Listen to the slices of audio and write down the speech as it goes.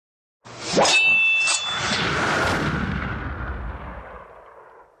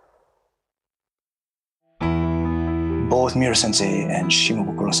Both Miura Sensei and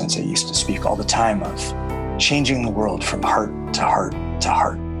Shimabukuro Sensei used to speak all the time of changing the world from heart to heart to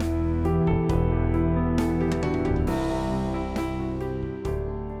heart.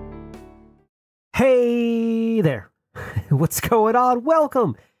 Hey there. What's going on?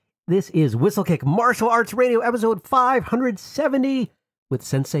 Welcome. This is Whistlekick Martial Arts Radio, episode 570 with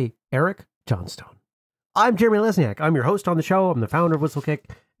Sensei Erik Johnstone. I'm Jeremy Lesniak. I'm your host on the show. I'm the founder of Whistlekick,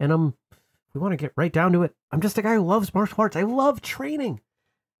 and we want to get right down to it. I'm just a guy who loves martial arts. I love training.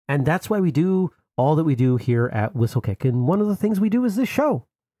 And that's why we do all that we do here at Whistlekick. And one of the things we do is this show.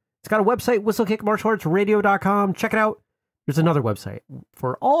 It's got a website, whistlekickmartialartsradio.com. Check it out. There's another website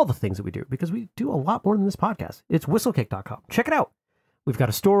for all the things that we do, because we do a lot more than this podcast. It's whistlekick.com. Check it out. We've got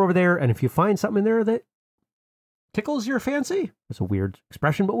a store over there, and if you find something in there that tickles your fancy, it's a weird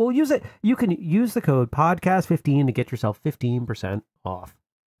expression, but we'll use it. You can use the code podcast15 to get yourself 15% off.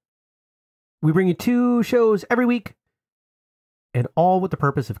 We bring you 2 shows every week, and all with the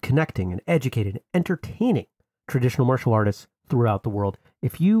purpose of connecting and educating and entertaining traditional martial artists throughout the world.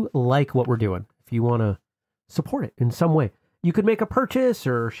 If you like what we're doing, if you want to support it in some way, you could make a purchase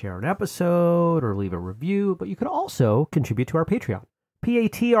or share an episode or leave a review, but you could also contribute to our Patreon,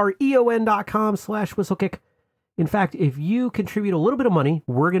 patreon.com/whistlekick. In fact, if you contribute a little bit of money,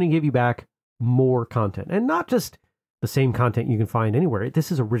 we're going to give you back more content, and not just the same content you can find anywhere.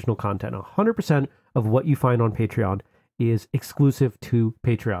 This is original content. 100% of what you find on Patreon is exclusive to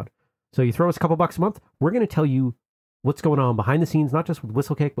Patreon. So you throw us a couple bucks a month, we're going to tell you what's going on behind the scenes, not just with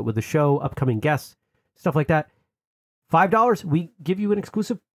Whistlekick, but with the show, upcoming guests, stuff like that. $5, we give you an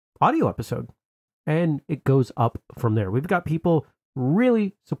exclusive audio episode, and it goes up from there. We've got people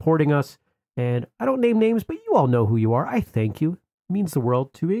really supporting us, and I don't name names, but you all know who you are. I thank you. It means the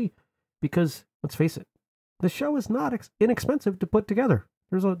world to me, because let's face it, the show is not inexpensive to put together.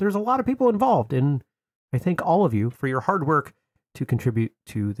 There's a lot of people involved, and I thank all of you for your hard work to contribute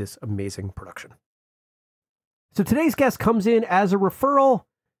to this amazing production. So today's guest comes in as a referral,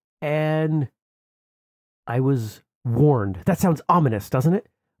 and I was warned. That sounds ominous, doesn't it?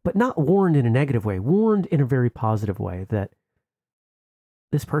 But not warned in a negative way, warned in a very positive way, that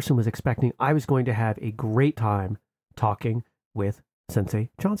this person was expecting I was going to have a great time talking with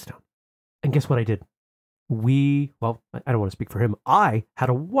Sensei Johnstone. And guess what I did? I don't want to speak for him. I had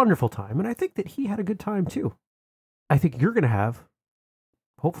a wonderful time, and I think that he had a good time too. I think you're going to have,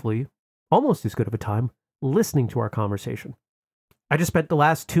 hopefully, almost as good of a time listening to our conversation. I just spent the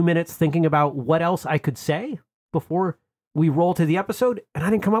last 2 minutes thinking about what else I could say before we roll to the episode, and I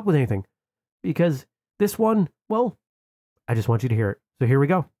didn't come up with anything, because this one, well, I just want you to hear it. So here we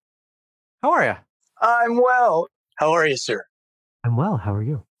go. How are you? I'm well. How are you, sir? I'm well. How are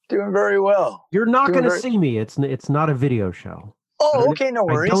you? Doing very well. You're not going to see me. It's not a video show. Oh, okay, no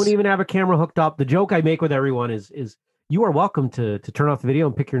worries. I don't even have a camera hooked up. The joke I make with everyone is you are welcome to turn off the video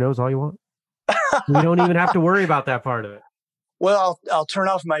and pick your nose all you want. We don't even have to worry about that part of it. Well, I'll turn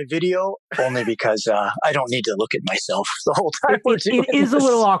off my video only because I don't need to look at myself the whole time. It is a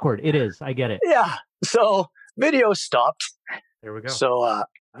little awkward. It is. I get it. Yeah. So video stopped. There we go. So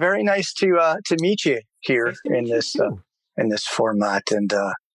very nice to meet you here in this format, and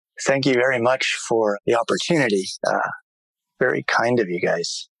thank you very much for the opportunity. Very kind of you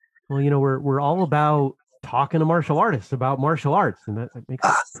guys. Well, we're all about talking to martial artists about martial arts, and that makes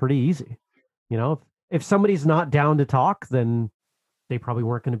it pretty easy. If somebody's not down to talk, then they probably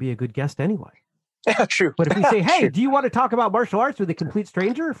weren't going to be a good guest anyway. Yeah, true. But if we say, hey, True. do you want to talk about martial arts with a complete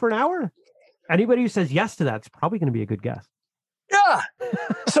stranger for an hour? Anybody who says yes to that's probably going to be a good guest. Yeah.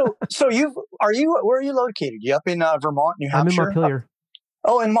 So where are you located? You up in Vermont, New Hampshire? I'm in Montpelier.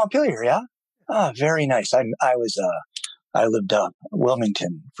 In Montpelier, yeah. Very nice. I lived up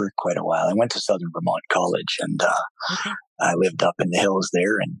Wilmington for quite a while. I went to Southern Vermont College, and I lived up in the hills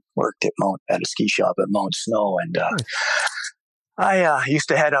there and worked at a ski shop at Mount Snow. And I used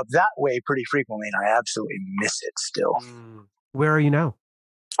to head up that way pretty frequently, and I absolutely miss it still. Where are you now?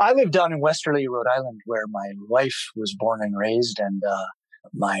 I live down in Westerly, Rhode Island, where my wife was born and raised, and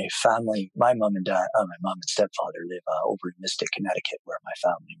my family, my mom and stepfather live over in Mystic, Connecticut, where my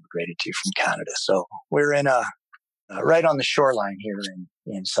family immigrated to from Canada. So we're in right on the shoreline here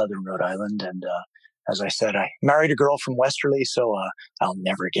in Southern Rhode Island. And as I said, I married a girl from Westerly, so I'll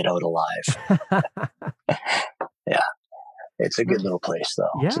never get out alive. Yeah. It's a good little place,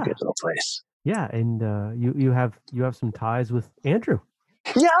 though. Yeah. It's a good little place. Yeah, and you have some ties with Andrew.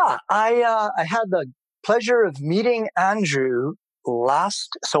 Yeah, I had the pleasure of meeting Andrew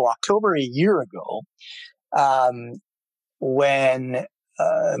October a year ago, when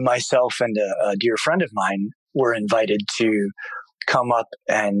myself and a dear friend of mine were invited to come up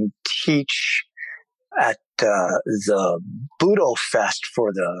and teach at the Budo Fest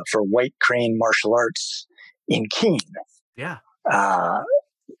for White Crane Martial Arts in Keene. Yeah.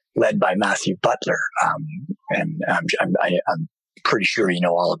 Led by Matthew Butler. And I'm pretty sure you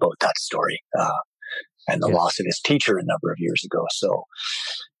know all about that story. And the loss of his teacher a number of years ago. So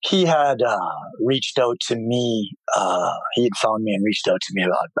he had reached out to me. He had found me and reached out to me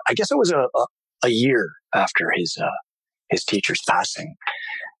about, I guess it was a year after his teacher's passing.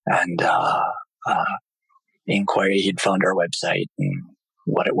 And inquiry, he'd found our website and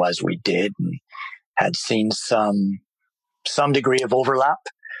what it was we did, and had seen some degree of overlap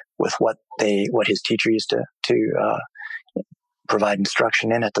with what his teacher used to provide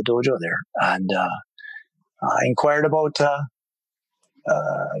instruction in at the dojo there. And inquired about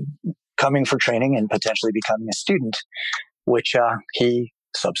coming for training and potentially becoming a student, which he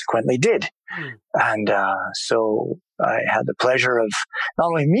subsequently did. And so I had the pleasure of not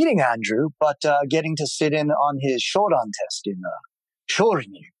only meeting Andrew, but getting to sit in on his Shodan test in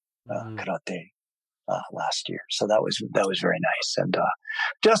Shorinyu karate last year. So that was very nice. And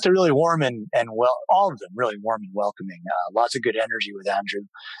just a really warm and all of them really warm and welcoming. Lots of good energy with Andrew.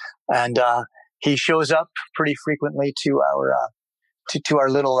 And he shows up pretty frequently to our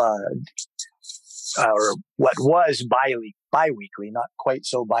little our what was bi-weekly, not quite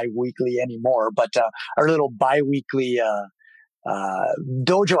so bi-weekly anymore, but our little bi-weekly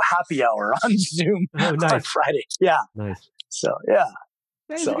dojo happy hour on Zoom on Friday. Yeah. Nice. So, yeah.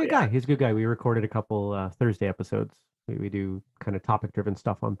 He's a good guy. He's a good guy. We recorded a couple Thursday episodes. We do kind of topic-driven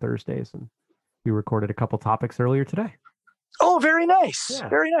stuff on Thursdays, and we recorded a couple topics earlier today. Oh, very nice. Yeah.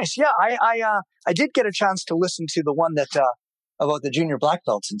 Very nice. Yeah, I did get a chance to listen to the one that about the junior black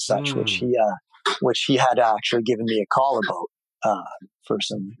belts and such, which he had actually given me a call about for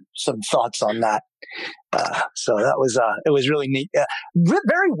some thoughts on that. So that was it was really neat.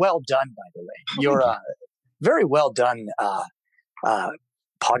 Very well done, by the way. You're very well done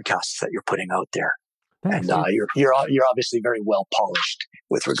podcasts that you're putting out there. Thanks. And you're obviously very well polished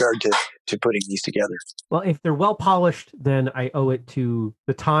with regard to putting these together. Well, if they're well polished, then I owe it to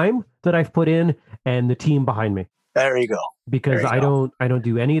the time that I've put in and the team behind me. There you go. Because I don't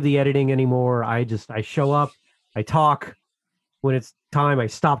do any of the editing anymore. I show up, I talk. When it's time, I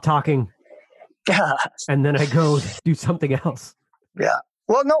stop talking, and then I go do something else. Yeah.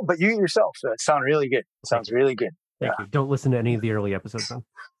 Well, no, but you yourself sound really good. Sounds really good. Thank you. Don't listen to any of the early episodes, then.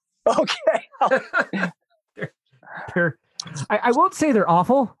 Okay. I won't say they're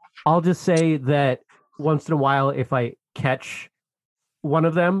awful. I'll just say that once in a while, if I catch one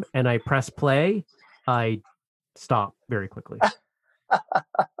of them and I press play, I stop very quickly.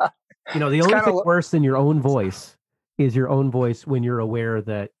 The only thing worse than your own voice is your own voice when you're aware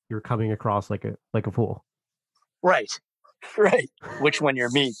that you're coming across like a fool. Right. Which when you're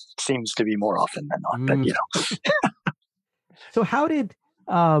me seems to be more often than not, but So how did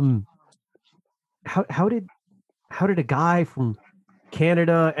a guy from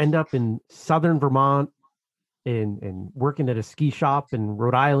Canada end up in southern Vermont and working at a ski shop in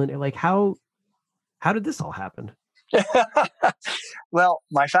Rhode Island? Like how did this all happen? Well,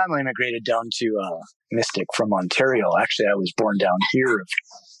 my family immigrated down to Mystic from Ontario. Actually, I was born down here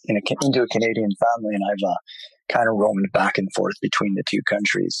into a Canadian family, and I've kind of roamed back and forth between the two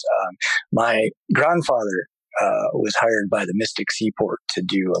countries. My grandfather was hired by the Mystic Seaport to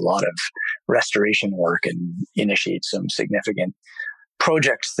do a lot of restoration work and initiate some significant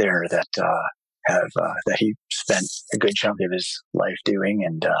projects there that he spent a good chunk of his life doing.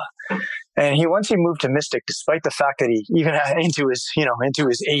 And once he moved to Mystic, despite the fact that he even into his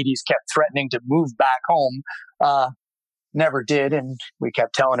 80s kept threatening to move back home, never did. And we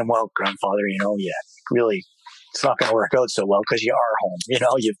kept telling him, well, grandfather, really, it's not going to work out so well because you are home,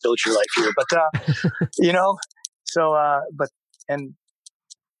 you've built your life here. So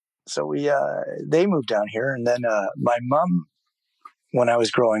they moved down here. And then my mom, when I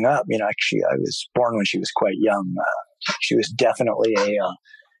was growing up, actually I was born when she was quite young. She was definitely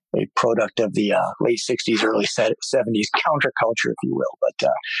a product of the late 60s, early 70s counterculture, if you will. But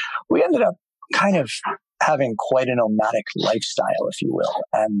we ended up kind of having quite a nomadic lifestyle, if you will.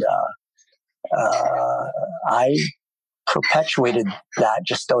 And I perpetuated that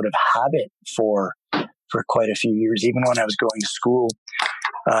just out of habit for quite a few years. Even when I was going to school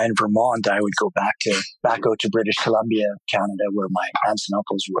in Vermont, I would go back out to British Columbia, Canada, where my aunts and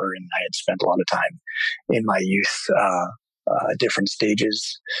uncles were, and I had spent a lot of time in my youth, different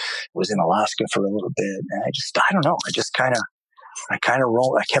stages. Was in Alaska for a little bit, and I don't know. I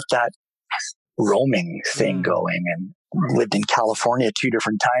kept that roaming thing going, and lived in California 2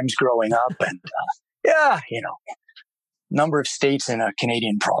 different times growing up, and number of states in a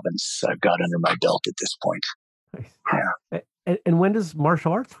Canadian province I've got under my belt at this point. Nice. Yeah. And when does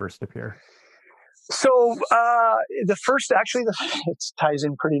martial arts first appear? So the first, actually, it ties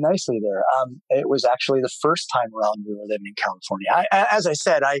in pretty nicely there. It was actually the first time around we were living in California. As I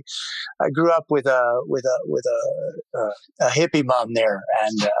said, I grew up with a hippie mom there,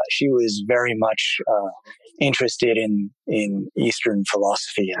 and she was very much interested in Eastern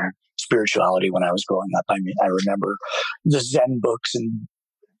philosophy and spirituality when I was growing up. I mean, I remember the Zen books and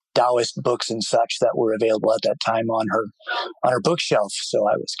Taoist books and such that were available at that time on her bookshelf. So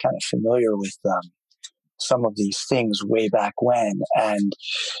I was kind of familiar with some of these things way back when. And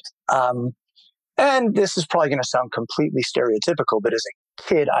this is probably going to sound completely stereotypical, but as a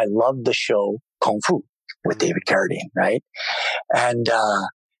kid, I loved the show Kung Fu with David Carradine, right? And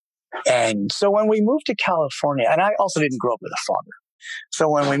so when we moved to California, and I also didn't grow up with a father. So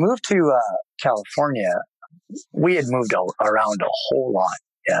when we moved to California, we had moved around a whole lot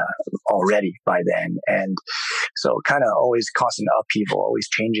already by then. And so kind of always constant upheaval, always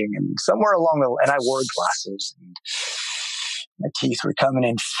changing. And somewhere along and I wore glasses and my teeth were coming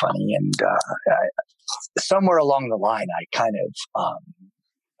in funny. And somewhere along the line, I kind of,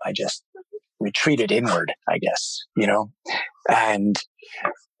 I just retreated inward, I guess, and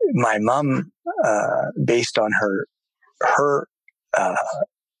my mom, based on her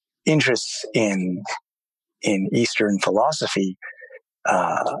interests in Eastern philosophy,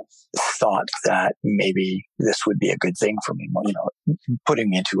 thought that maybe this would be a good thing for me, putting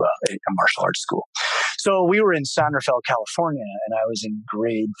me into a martial arts school. So we were in San Rafael, California, and I was in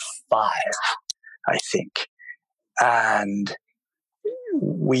grade 5, I think. And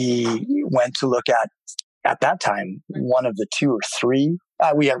we went to look at that time, one of the 2 or 3,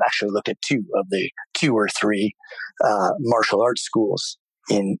 we have actually looked at 2 of the 2 or 3 martial arts schools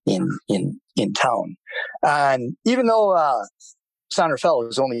in town. And even though San Rafael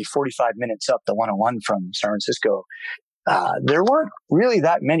was only 45 minutes up the 101 from San Francisco, there weren't really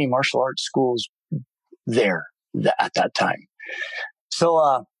that many martial arts schools there at that time.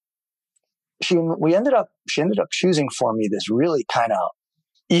 So she ended up choosing for me this really kind of,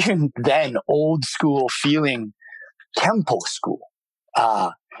 even then, old school feeling Kempo school.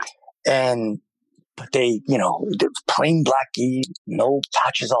 But they, plain black gi, no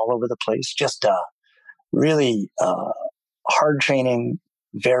patches all over the place, just really hard training,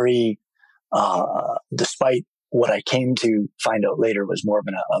 very, despite what I came to find out later was more of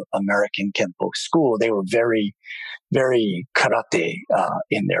an American Kempo school, they were very, very karate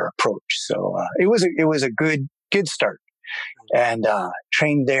in their approach. So it was a good start, and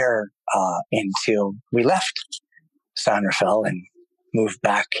trained there until we left San Rafael and moved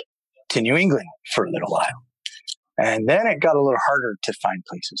back to New England for a little while. And then it got a little harder to find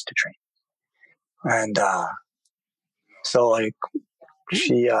places to train. And so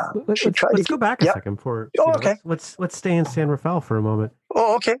she tried. Let's go back a second for. Okay. Let's stay in San Rafael for a moment.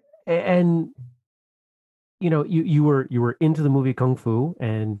 Oh, okay. And you were into the movie Kung Fu,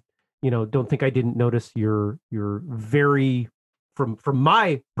 and don't think I didn't notice your very, from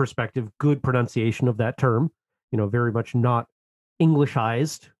my perspective, good pronunciation of that term. Very much not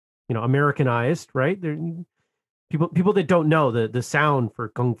Englishized, Americanized, right? There, people that don't know the sound for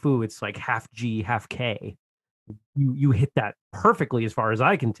Kung Fu, it's like half G, half K. You hit that perfectly as far as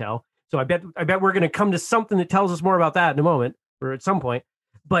I can tell. So I bet we're going to come to something that tells us more about that in a moment or at some point.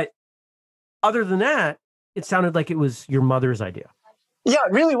 But other than that, it sounded like it was your mother's idea. Yeah,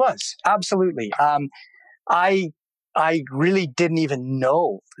 it really was. Absolutely. I really didn't even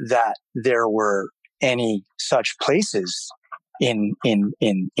know that there were any such places in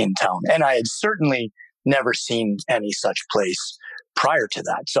town. And I had certainly never seen any such place prior to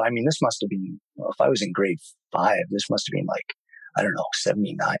that. So, I mean, this must have been, if I was in grade 5, this must have been like, I don't know,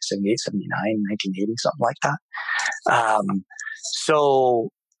 78, 79, 1980, something like that.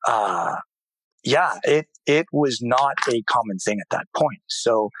 Yeah, it was not a common thing at that point.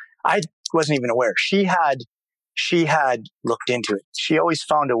 So I wasn't even aware. She had looked into it. She always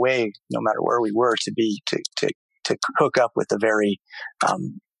found a way, no matter where we were, to hook up with the very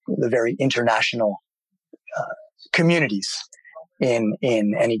international communities in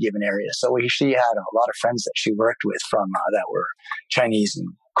any given area. So she had a lot of friends that she worked with from that were Chinese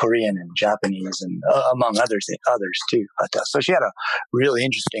and Korean and Japanese and among others too. So she had a really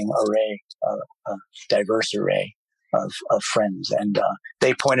interesting diverse array of friends, and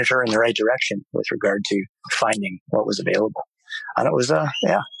they pointed her in the right direction with regard to finding what was available. And it was so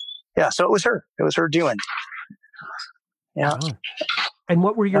it was her doing. Yeah. Oh. And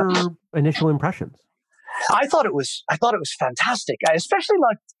what were your initial impressions? I thought it was fantastic. I especially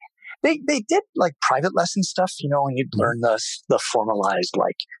liked they did like private lesson stuff, and you'd learn the formalized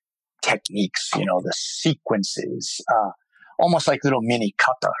like techniques, the sequences, almost like little mini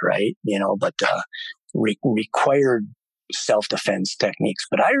kata, right? But required self-defense techniques.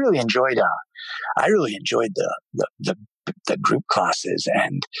 But I really enjoyed the group classes,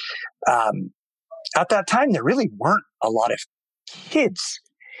 and at that time there really weren't a lot of kids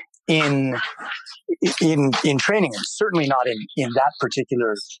in training, and certainly not in that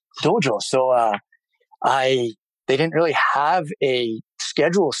particular dojo. So they didn't really have a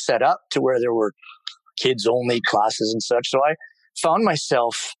schedule set up to where there were kids only classes and such. So I found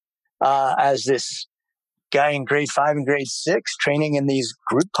myself as this guy in grade 5 and grade 6 training in these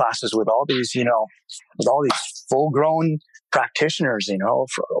group classes with all these full grown practitioners,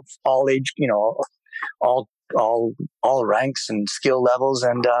 for all age, all ranks and skill levels.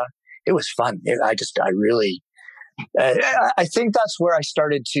 And it was fun. I think that's where I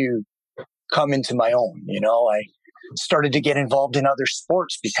started to come into my own. I started to get involved in other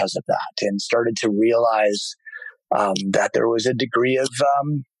sports because of that, and started to realize that there was a degree of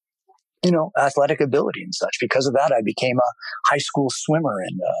athletic ability and such. Because of that, I became a high school swimmer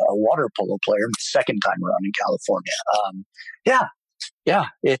and a water polo player the second time around in California.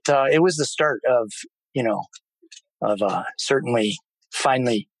 It was the start of certainly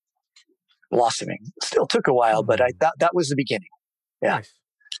finally blossoming. Still took a while, but that was the beginning. Yeah. Nice.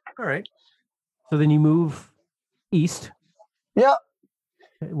 All right. So then you move east. Yeah.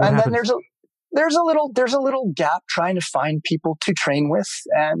 What then there's a little gap trying to find people to train with,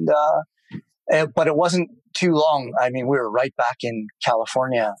 and but it wasn't too long. I mean, we were right back in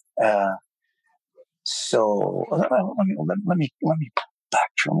California. So let me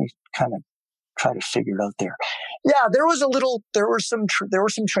backtrack. Let me kind of try to figure it out there. Yeah, there were some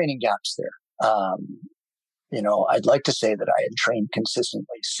training gaps there. I'd like to say that I had trained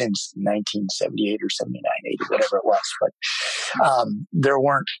consistently since 1978 or 79, 80, whatever it was, but there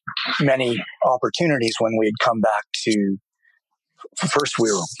weren't many opportunities when we had come back to. First,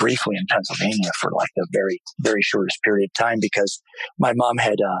 we were briefly in Pennsylvania for like the very, very shortest period of time, because my mom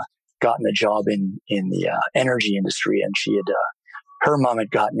had gotten a job in the energy industry, and her mom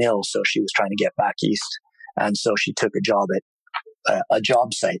had gotten ill, so she was trying to get back east, and so she took a job at a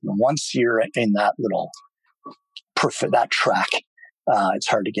job site. And once you're in that that track, it's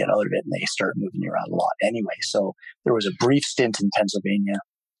hard to get out of it, and they start moving you around a lot anyway. So there was a brief stint in Pennsylvania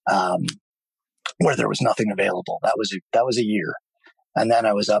where there was nothing available. That was a year. And then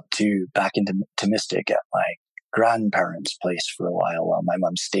I was back into Mystic at my grandparents' place for a while my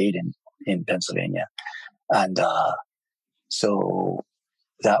mom stayed in Pennsylvania. And so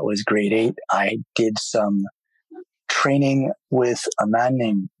that was grade 8. I did some training with a man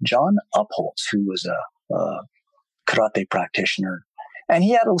named John Upholtz, who was a karate practitioner, and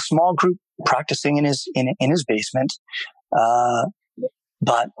he had a small group practicing in his basement. And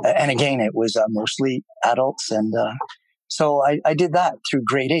again, it was mostly adults, and so I did that through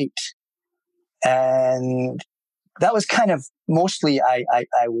grade 8, and that was kind of mostly I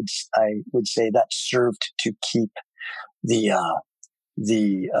would say that served to keep the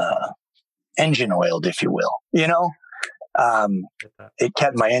engine oiled, if you will. It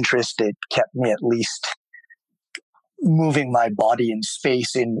kept my interest. It kept me at least moving my body in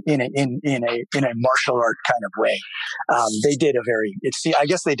space in a martial art kind of way. They did I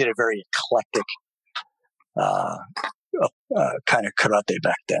guess they did a very eclectic kind of karate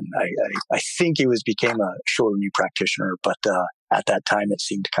back then. I think he became a Shorin practitioner, but at that time it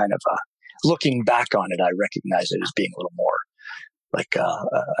seemed kind of looking back on it, I recognize it as being a little more like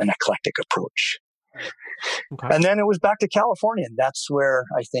an eclectic approach. Okay. And then it was back to California, and that's where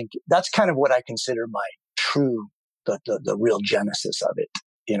I think that's kind of what I consider my true the real genesis of it,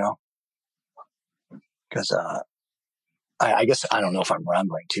 because I guess I don't know if I'm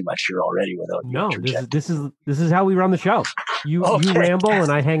rambling too much here already without. No, this is how we run the show. You ramble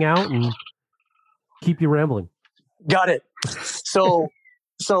and I hang out and keep you rambling. Got it. So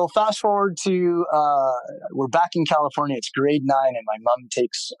fast forward to we're back in California. It's grade 9, and my mom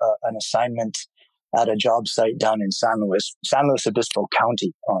takes an assignment at a job site down in San Luis Obispo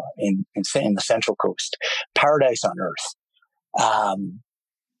County in the Central Coast, paradise on earth.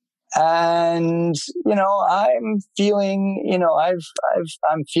 And I'm feeling,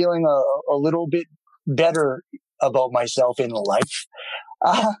 I'm feeling a little bit better about myself in life.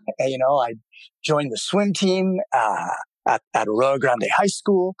 I joined the swim team at Arroyo Grande High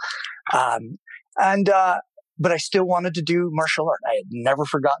School, but I still wanted to do martial art. I had never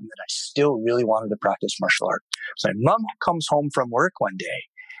forgotten that I still really wanted to practice martial art. So my mom comes home from work one day,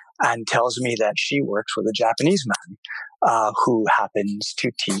 and tells me that she works with a Japanese man who happens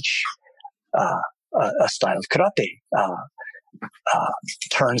to teach a style of karate.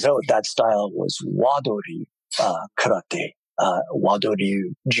 Turns out that style was Wadoryu karate,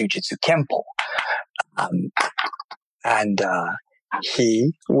 Wadoryu Jujitsu Kempo. And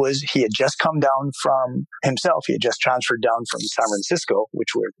he had just come down from himself. He had just transferred down from San Francisco,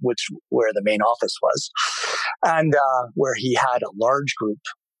 where the main office was, and where he had a large group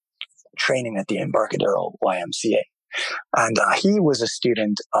training at the Embarcadero YMCA. And he was a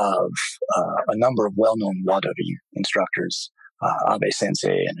student of a number of well-known Wadoryu instructors, Abe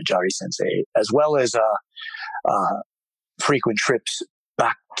Sensei and Ajari Sensei, as well as frequent trips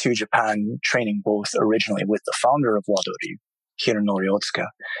back to Japan, training both originally with the founder of Wadoryu, Hironori Otsuka,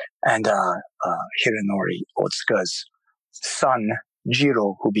 and Hironori Otsuka's son,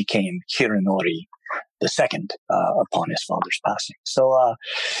 Jiro, who became Hironori the second upon his father's passing. So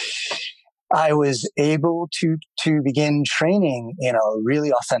I was able to begin training in a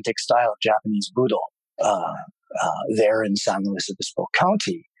really authentic style of Japanese Budo there in San Luis Obispo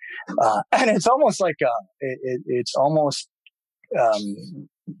County. And it's almost like it's almost a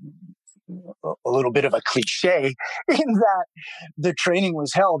little bit of a cliche in that the training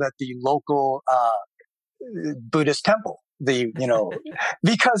was held at the local Buddhist temple.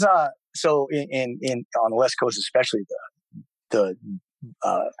 Because so in on the West Coast, especially the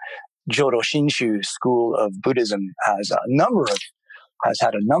Jodo Shinshu school of Buddhism has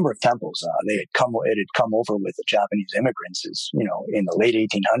had a number of temples. It had come over with the Japanese immigrants, in the late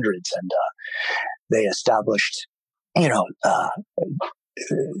 1800s, and they established,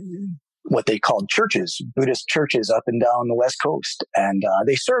 what they called churches, Buddhist churches up and down the West Coast, and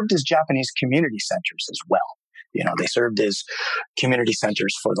they served as Japanese community centers as well. They served as community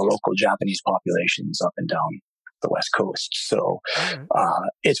centers for the local Japanese populations up and down the West Coast. So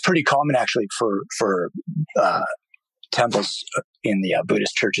it's pretty common actually for temples in the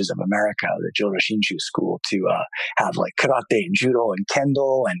Buddhist churches of America, the Jodo Shinshu school, to have like karate and judo and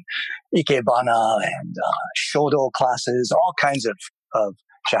kendo and ikebana and shodo classes, all kinds of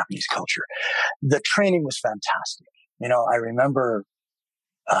Japanese culture. The training was fantastic. I remember,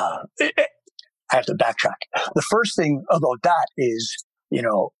 I have to backtrack. The first thing about that is,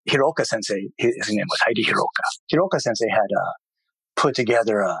 Hiroka Sensei, his name was Heidi Hiroka. Hiroka Sensei had put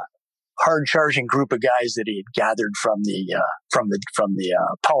together a hard-charging group of guys that he had gathered from the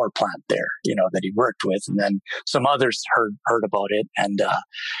power plant there, that he worked with, and then some others heard about it, and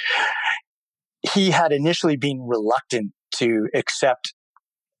he had initially been reluctant to accept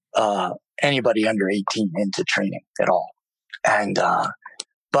anybody under 18 into training at all, and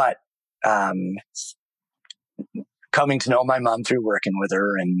but coming to know my mom through working with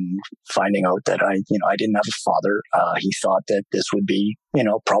her and finding out that I didn't have a father, he thought that this would be,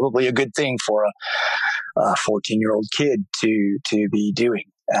 probably a good thing for a 14-year-old kid to be doing.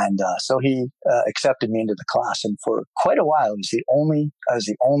 And so he accepted me into the class. And for quite a while, I was the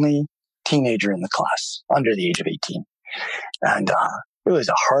only teenager in the class under the age of 18. And it was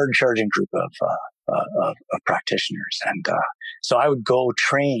a hard-charging group of practitioners. And so I would go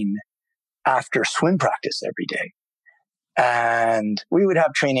train after swim practice every day. And we would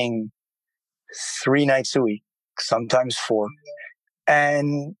have training 3 nights a week, sometimes 4.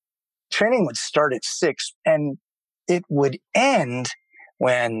 And training would start at 6 and it would end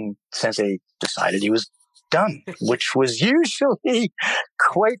when Sensei decided he was done, which was usually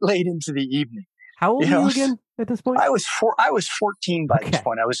quite late into the evening. How old were you again at this point? I was 14 by this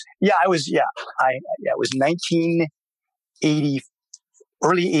point. It was 1980,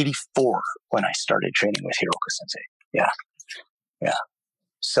 early 84 when I started training with Hiroka Sensei. Yeah.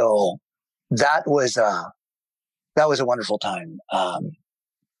 So that was a wonderful time.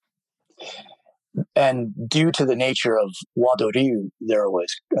 And due to the nature of Wadoryu, there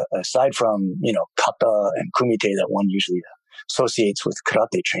was, aside from, kata and kumite that one usually associates with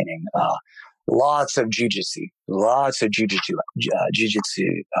karate training, lots of jujitsu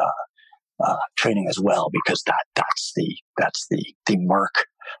training as well, because that's the mark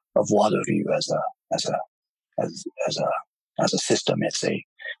of Wadoryu as a system.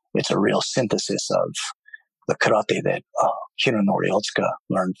 It's a real synthesis of the karate that Hironori Otsuka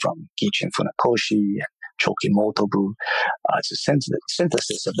learned from Gichin Funakoshi and Choki Motobu. It's a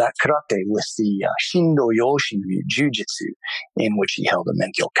synthesis of that karate with the Shindo Yoshinryu Jujitsu, in which he held a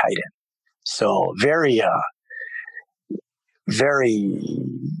Menkyo Kaiden. So very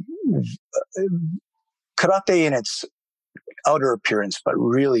karate in its outer appearance, but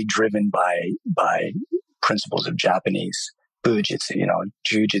really driven by principles of Japanese Bujitsu,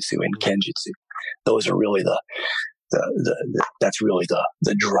 Jujitsu and Kenjutsu. Those are really that's really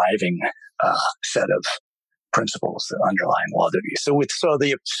the driving set of principles that underlying Wado. So it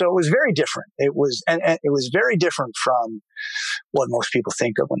was very different. It was and it was very different from what most people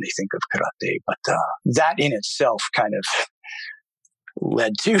think of when they think of karate. But that in itself kind of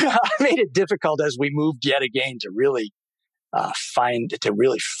led to made it difficult as we moved yet again to really find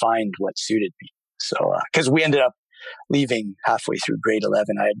what suited me. So because we ended up leaving halfway through grade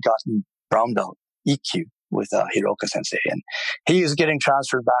 11, I had gotten brown belt EQ with Hiroka Sensei, and he was getting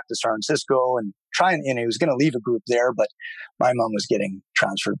transferred back to San Francisco and he was going to leave a group there, but my mom was getting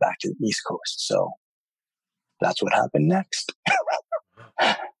transferred back to the East Coast. So that's what happened next.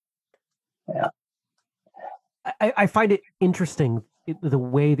 Yeah. I find it interesting the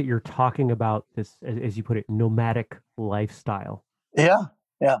way that you're talking about this, as you put it, nomadic lifestyle. Yeah.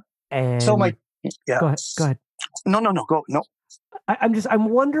 Yeah. And so go ahead. No. I'm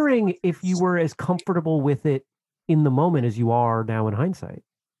wondering if you were as comfortable with it in the moment as you are now in hindsight.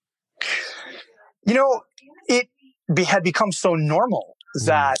 It had become so normal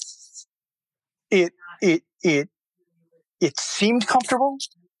that it seemed comfortable.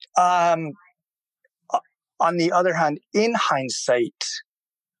 On the other hand, in hindsight,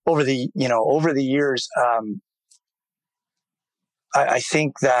 over the years, I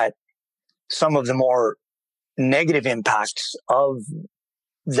think that some of the more negative impacts of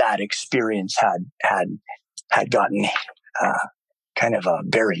that experience had gotten kind of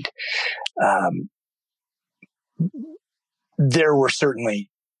buried. There were certainly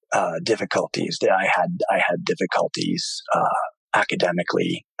difficulties. I had difficulties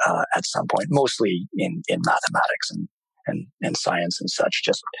academically at some point, mostly in mathematics and science and such.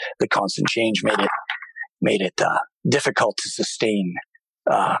 Just the constant change made it difficult to sustain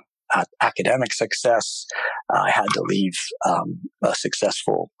academic success. I had to leave a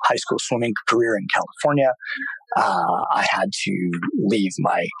successful high school swimming career in California. I had to leave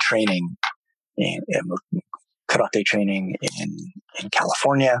my training in karate training in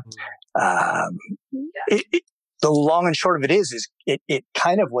California. The long and short of it is it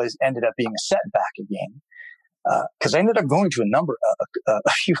kind of ended up being a setback again. Cause I ended up going to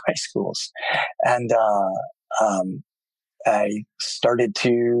a few high schools, and, I started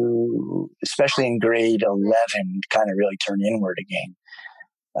to, especially in grade 11, kind of really turn inward again.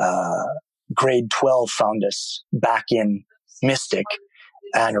 Grade 12 found us back in Mystic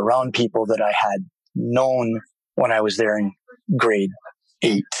and around people that I had known when I was there in grade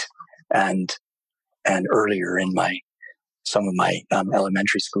 8 and earlier in some of my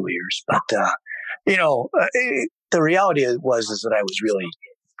elementary school years. But, the reality was that I was really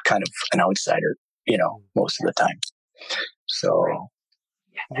kind of an outsider, most of the time. So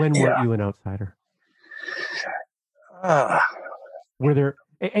when were you an outsider? Were there,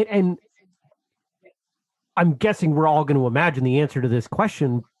 and I'm guessing we're all going to imagine the answer to this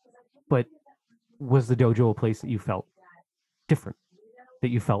question, but was the dojo a place that you felt different, that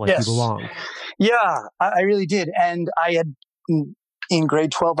you felt like you belonged? Yeah, I really did. And I had, in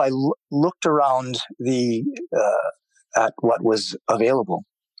grade 12, I looked around at what was available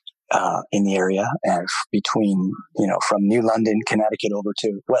in the area, and between, from New London, Connecticut over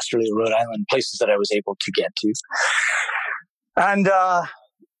to Westerly, Rhode Island, places that I was able to get to. And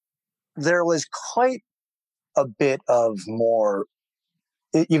there was quite a bit of more,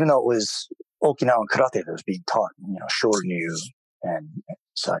 even though it was Okinawan karate that was being taught, Shoryu and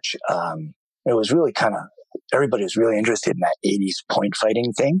such. It was really everybody was really interested in that 80s point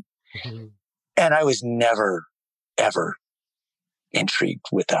fighting thing. Mm-hmm. And I was never, ever intrigued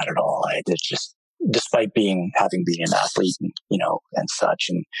with that at all. It's just, despite having been an athlete and such,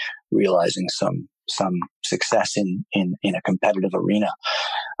 and realizing some success in a competitive arena,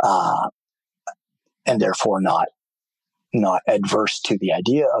 and therefore not adverse to the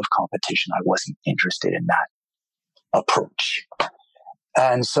idea of competition, I wasn't interested in that approach.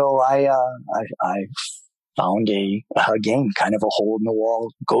 And so I found again, kind of a hole in the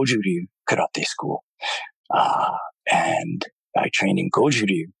wall Goju-ryu karate school. And I trained in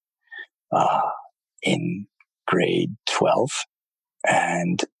Goju-ryu, in grade 12,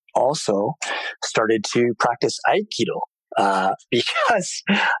 and also started to practice Aikido, because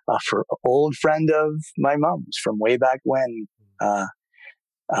for an old friend of my mom's from way back when,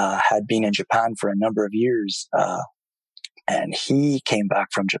 had been in Japan for a number of years, and he came back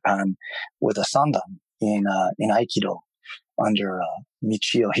from Japan with a sandan in Aikido under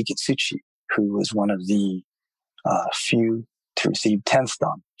Michio Hikitsuchi, who was one of the few to receive 10th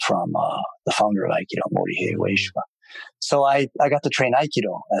dan from the founder of Aikido, Morihei Ueshiba. So I got to train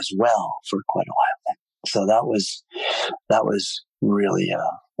Aikido as well for quite a while. So that was really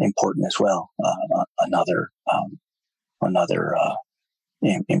important as well. Another another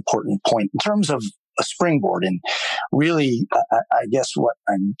important point in terms of a springboard. And really, I guess what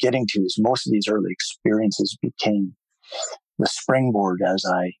I'm getting to is most of these early experiences became the springboard as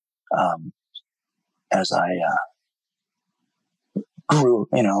I grew,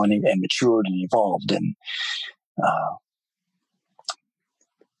 and matured and evolved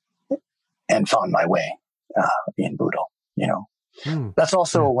and found my way in Budo. That's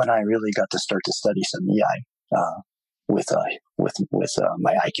also when I really got to start to study some EI with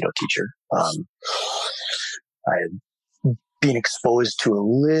my Aikido teacher. I had been exposed to a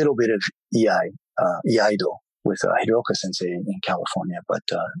little bit of Iaido with Hiroka Sensei in California, but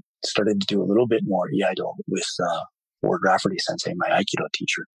started to do a little bit more Iaido with Ward Rafferty Sensei, my Aikido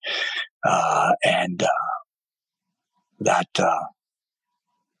teacher.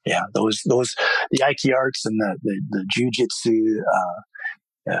 Those the Aiki arts and the Jiu-Jitsu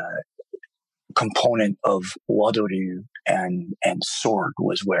component of Wadoryu and sword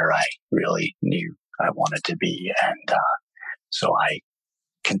was where I really knew I wanted to be. And so I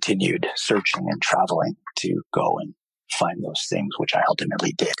continued searching and traveling to go and find those things, which I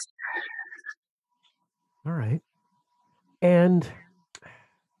ultimately did. All right. And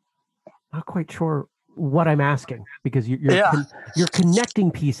not quite sure what I'm asking, because you're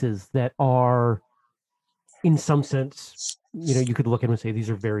connecting pieces that are, in some sense, you could look at them and say these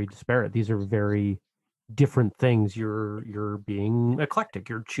are very disparate. These are very different things. You're being eclectic.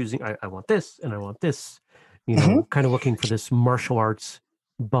 You're choosing. I want this and I want this. Kind of looking for this martial arts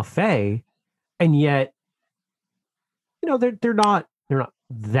buffet, and yet, they're not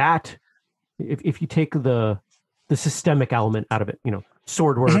that. If you take the systemic element out of it,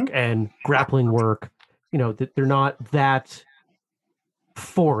 sword work and grappling work, they're not that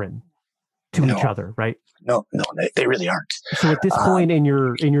foreign to each other, right? No, they really aren't. So at this point in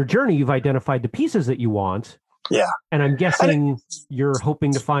your journey, you've identified the pieces that you want. Yeah. And I'm guessing you're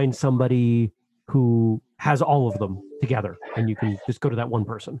hoping to find somebody who has all of them together, and you can just go to that one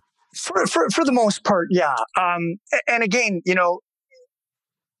person. For the most part, yeah. And again,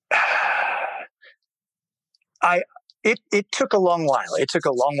 it took a long while. It took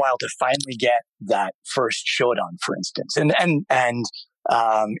a long while to finally get that first shodan, for instance, and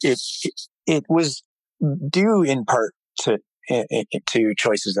it was due in part to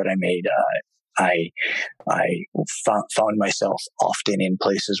choices that I made. I found myself often in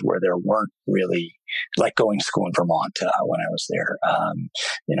places where there weren't really, like going to school in Vermont when I was there.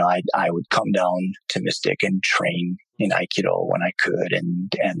 I would come down to Mystic and train in Aikido when I could,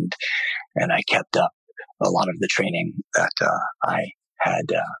 and I kept up a lot of the training that I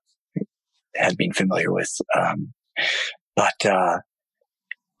had been familiar with. But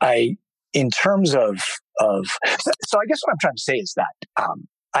in terms of so I guess what I'm trying to say is that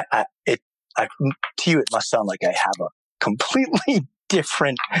to you it must sound like I have a completely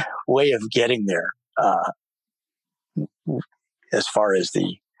different way of getting there as far as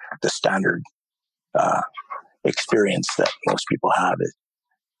the standard experience that most people have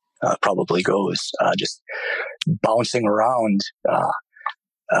probably goes, just bouncing around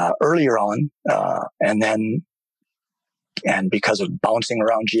earlier on, and because of bouncing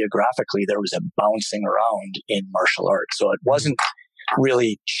around geographically, there was a bouncing around in martial arts. So it wasn't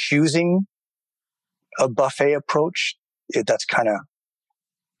really choosing a buffet approach. That's kind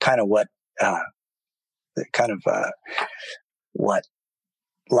of what what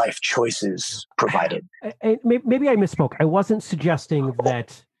life choices provided. Maybe I misspoke. I wasn't suggesting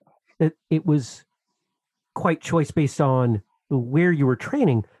that it was quite choice based on where you were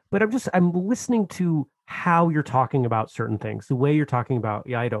training, but I'm listening to how you're talking about certain things, the way you're talking about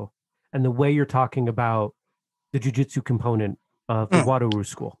Iaido, and the way you're talking about the jiu-jitsu component of the Wadoryu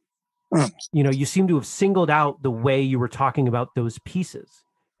school. You seem to have singled out the way you were talking about those pieces.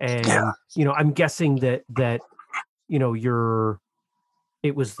 And, I'm guessing that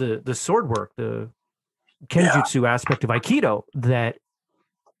it was the sword work, the kenjutsu aspect of Aikido that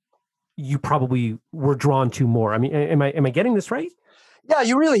you probably were drawn to more. I mean, am I getting this right? Yeah,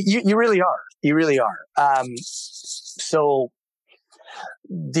 you really are. You really are. So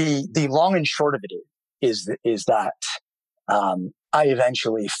the long and short of it is that I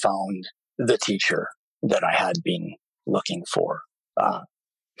eventually found the teacher that I had been looking for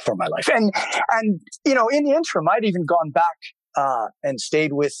my life, and in the interim, I'd even gone back and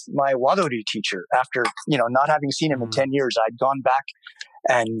stayed with my Wadoryu teacher after not having seen him in 10 years. I'd gone back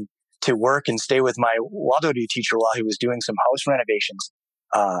and to work and stay with my Wadoryu teacher while he was doing some house renovations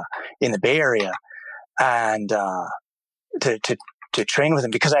in the Bay Area, and to train with him,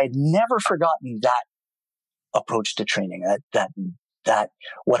 because I had never forgotten that approach to training. That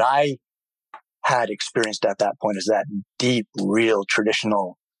what I had experienced at that point is that deep, real,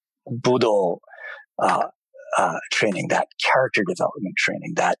 traditional Budo training, that character development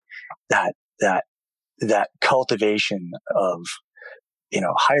training, that cultivation of,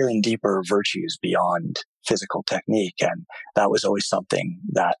 higher and deeper virtues beyond physical technique. And that was always something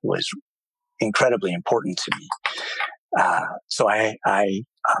that was incredibly important to me. So I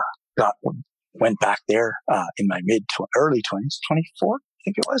went back there, in my early 20s, 24, I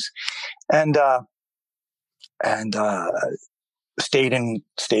think it was. And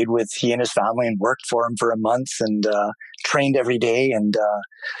stayed with he and his family and worked for him for a month and, trained every day and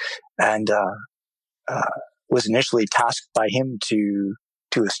was initially tasked by him to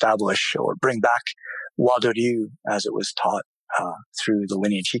establish or bring back Wado Ryu as it was taught, through the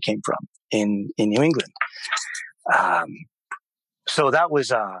lineage he came from in New England. So that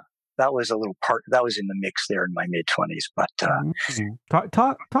was a little part that was in the mix there in my mid-20s, but,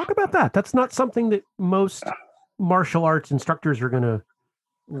 talk about that. That's not something that most martial arts instructors are going to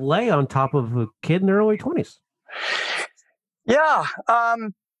lay on top of a kid in their early 20s. Yeah.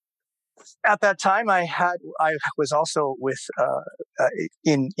 At that time I was also with,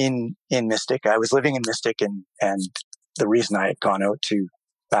 in Mystic. I was living in Mystic and the reason I had gone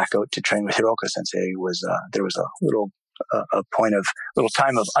back out to train with Hiroka Sensei was, there was a little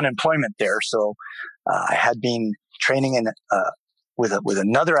time of unemployment there. So, I had been training with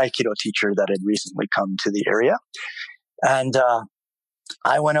another Aikido teacher that had recently come to the area. And,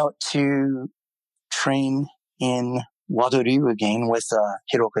 I went out to train in Wado Ryu again with,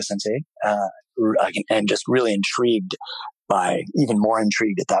 Hiroka Sensei, and just really even more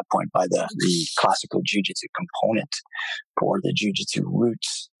intrigued at that point by the classical jujitsu component or the jujitsu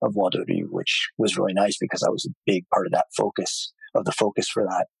roots of Wado Ryu, which was really nice because that was a big part of the focus for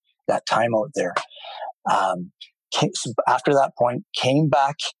that time out there. So after that point, came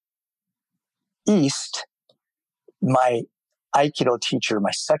back east. My Aikido teacher,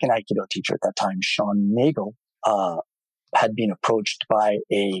 my second Aikido teacher at that time, Sean Nagel, had been approached by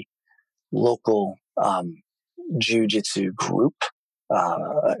a local, jiu-jitsu group,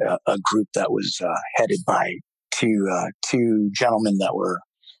 a group that was headed by two gentlemen that were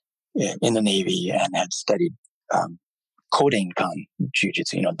in the Navy and had studied Kodenkan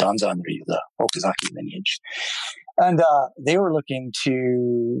jiu-jitsu, Danzan Ryu, the Okazaki lineage. And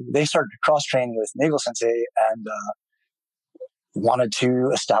they started cross-training with Nagel Sensei and wanted to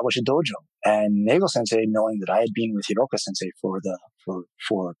establish a dojo. And Nagel Sensei, knowing that I had been with Hiroka Sensei for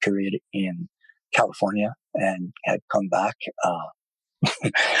a period in California and had come back,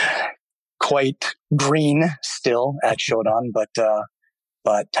 quite green still at Shodan,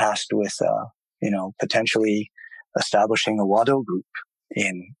 but tasked with, potentially establishing a Wado group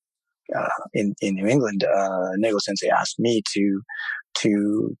in New England. Nagel Sensei asked me to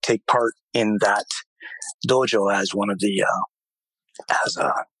take part in that dojo as one of the,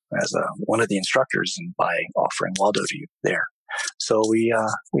 one of the instructors, and by offering Wado Ryu there. So we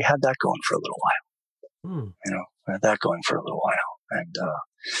had that going for a little while. We had that going for a little while, and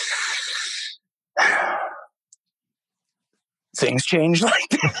things changed like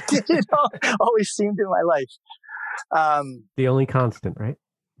that. Always seemed in my life. The only constant, right?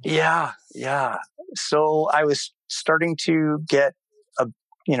 Yeah. So I was starting to get a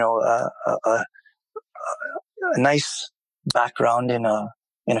nice background in a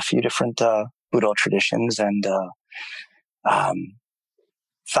few different Budo traditions, and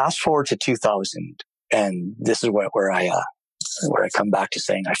fast forward to 2000, and this is where I come back to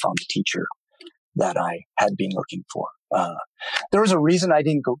saying I found a teacher that I had been looking for. There was a reason I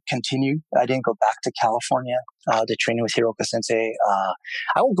didn't go back to California to train with Hiroka Sensei.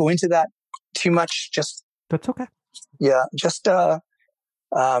 I won't go into that too much. Just that's okay. Yeah, just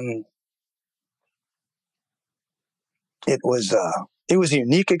it was a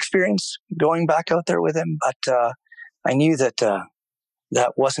unique experience going back out there with him, but I knew that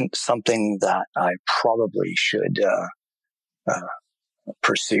that wasn't something that I probably should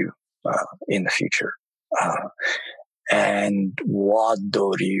pursue in the future. And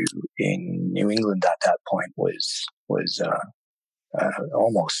Wado Ryu in New England at that point was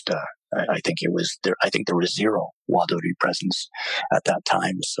almost. I think it was there. I think there was zero Wado Ryu presence at that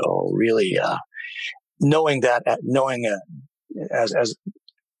time. So really, knowing as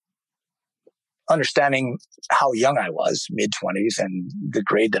understanding how young I was, mid-20s, and the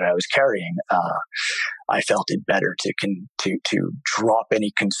grade that I was carrying, I felt it better to drop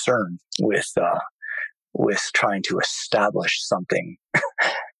any concern with trying to establish something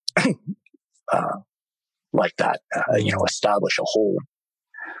like that. Establish a whole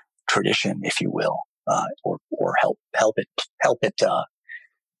tradition, if you will, or help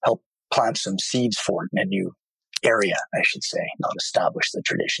plant some seeds for it in a new area, I should say, not establish the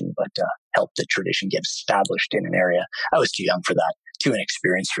tradition, but help the tradition get established in an area. I was too young for that, too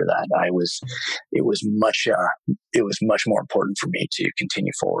inexperienced for that. It was much more important for me to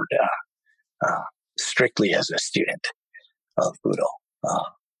continue forward strictly as a student of Budo.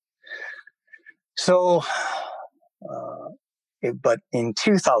 But in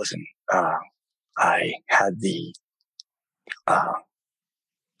 2000, I had the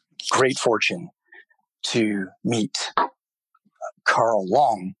great fortune to meet Carl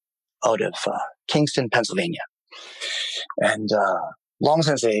Long out of Kingston, Pennsylvania. And Long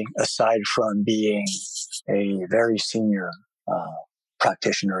Sensei, aside from being a very senior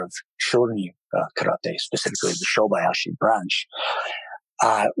practitioner of Shorin karate, specifically the Shobayashi branch,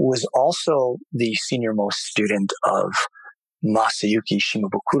 was also the senior-most student of Masayuki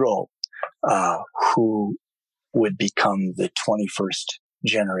Shimabukuro, who would become the 21st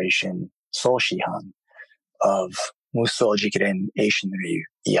generation Soushihan of Muso Jikiren Eishin Ryu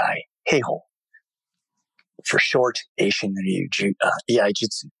Iai Heiho. For short, Eishin Ryu Iai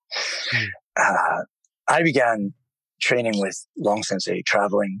Jitsu. I began training with Long Sensei,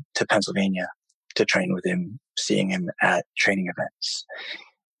 traveling to Pennsylvania to train with him, seeing him at training events.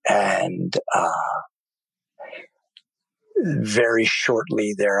 And very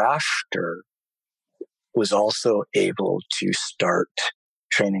shortly thereafter, was also able to start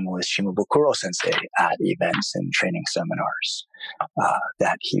training with Shimabukuro Sensei at events and training seminars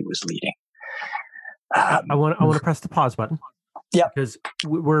that he was leading. I want to press the pause button. Yeah, because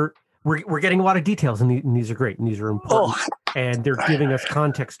we're getting a lot of details, and these are great, and these are important, and they're giving us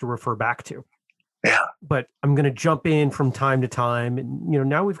context to refer back to. Yeah. But I'm going to jump in from time to time, and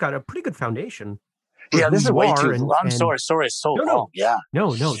now we've got a pretty good foundation. Yeah, this is way too long. I'm sorry, it's so long. Yeah.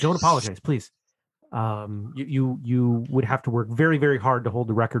 No, don't apologize, please. You would have to work very, very hard to hold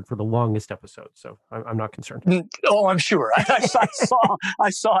the record for the longest episode, so I'm not concerned. Oh, I'm sure. I saw.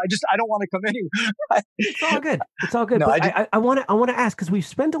 I don't want to come anywhere. It's all good. No, but I want to ask, because we've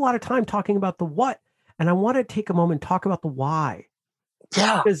spent a lot of time talking about the what, and I want to take a moment and talk about the why.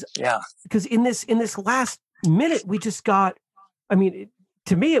 Yeah. Because in this last minute, we just got. I mean,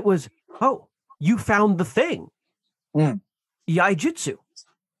 to me, it was, you found the thing, Iai Jitsu.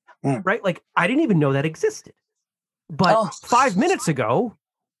 Right? Like, I didn't even know that existed. But 5 minutes ago,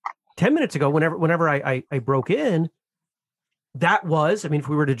 10 minutes ago, whenever I broke in, that was, if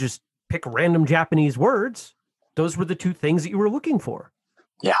we were to just pick random Japanese words, those were the two things that you were looking for.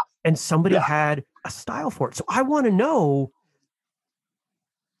 Yeah. And somebody had a style for it. So I want to know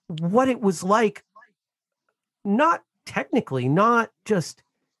what it was like, not technically, not just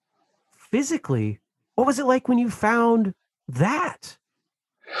physically. What was it like when you found that?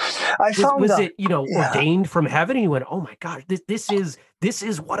 Was it ordained from heaven, and you went, oh my gosh, this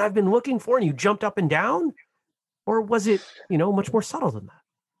is what I've been looking for, and you jumped up and down? Or was it much more subtle than that?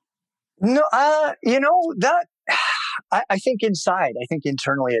 No, that I think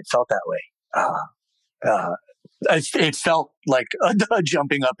internally it felt that way. It felt like a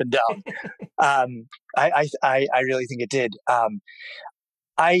jumping up and down. I really think it did.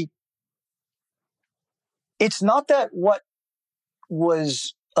 It's not that what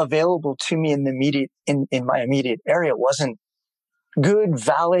was available to me in my immediate area wasn't good,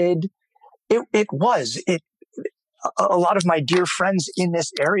 valid. It was. A lot of my dear friends in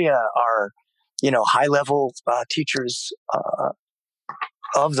this area are, high level teachers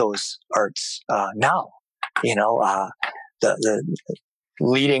of those arts now. The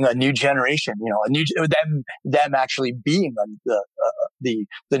leading a new generation. Them actually being the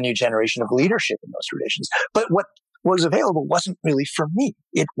new generation of leadership in those traditions. But what was available wasn't really for me.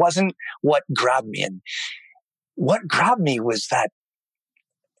 It wasn't what grabbed me. And what grabbed me was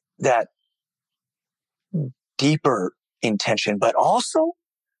that deeper intention, but also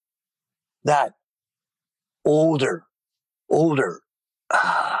that older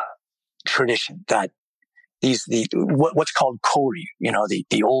tradition, that what's called koryu,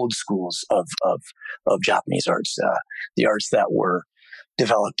 the old schools of Japanese arts, the arts that were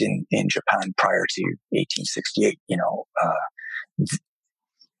developed in Japan prior to 1868.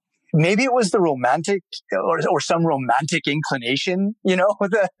 Maybe it was the romantic or some romantic inclination,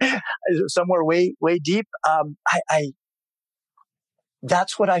 somewhere way deep.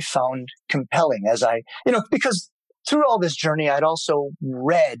 That's what I found compelling because through all this journey, I'd also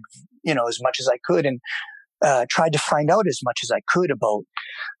read, as much as I could, and tried to find out as much as I could about,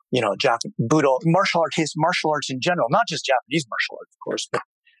 Budo, martial arts in general, not just Japanese martial arts, of course,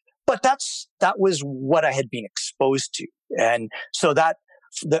 but that was what I had been exposed to. And so that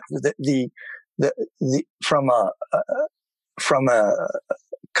from a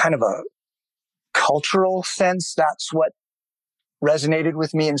kind of a cultural sense, that's what resonated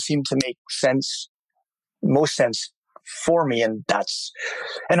with me and seemed to make most sense for me. And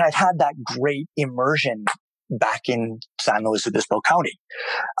I'd had that great immersion back in San Luis Obispo County.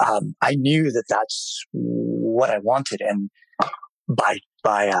 I knew that that's what I wanted. And by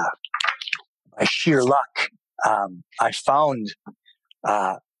sheer luck, I found,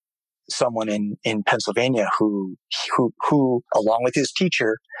 someone in Pennsylvania who, along with his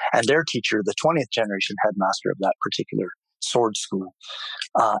teacher and their teacher, the 20th generation headmaster of that particular sword school,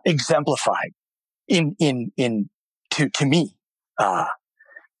 exemplified to me,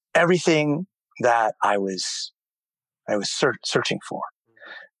 everything that I was searching for.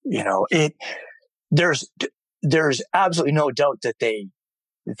 You know, there's absolutely no doubt that they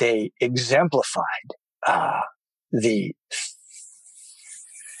exemplified, the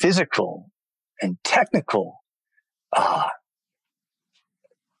physical and technical,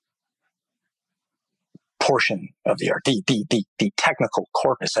 portion of the art, the technical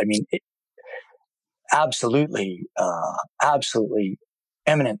corpus. I mean, absolutely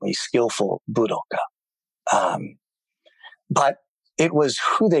eminently skillful budoka. But it was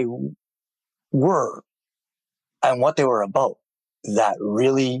who they were and what they were about that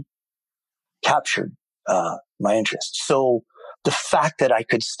really captured, my interest. So the fact that I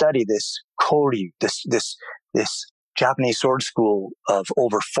could study this Koryu, this Japanese sword school of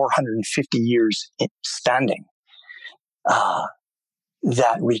over 450 years standing,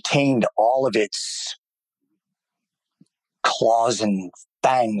 that retained all of its claws and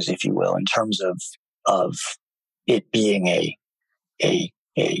fangs, if you will, in terms of it being a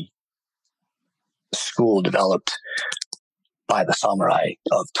school developed by the samurai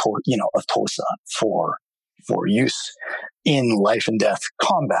of Tosa for use in life and death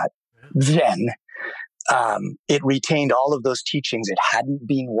combat. Then it retained all of those teachings. It hadn't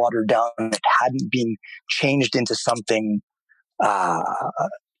been watered down. It hadn't been changed into something that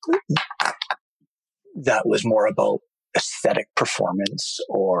was more about aesthetic performance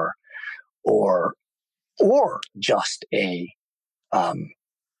or just a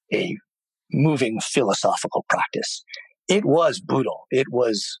moving philosophical practice. It was Budo. It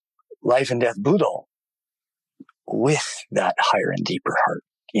was life and death Budo with that higher and deeper heart,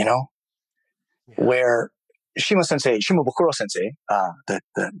 you know? Yeah. Where Shimabukuro Sensei, the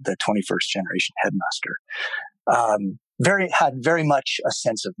 21st generation headmaster, had very much a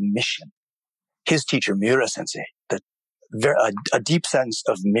sense of mission. His teacher, Miura Sensei, a deep sense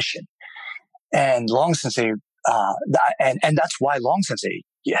of mission. And Long Sensei, and that's why Long Sensei,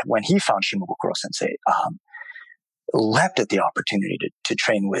 when he found Shimabukuro Sensei, leapt at the opportunity to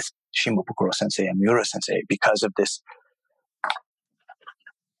train with Shimabukuro Sensei and Miura Sensei because of this.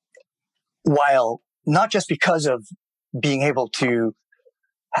 While not just because of being able to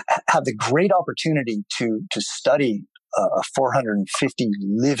have the great opportunity to study a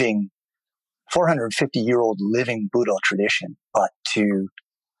 450-year-old living Budo tradition, but to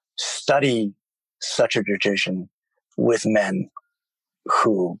study such a tradition with men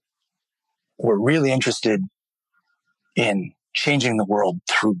who were really interested in changing the world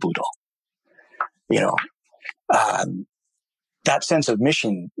through Budo. You know, that sense of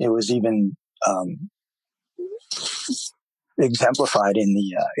mission, it was even exemplified in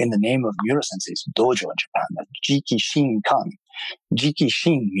the name of Miura Sensei's dojo in Japan, the Jiki Shin Kan. Jiki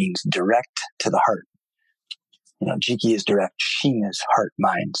Shin means direct to the heart. You know, Jiki is direct, Shin is heart,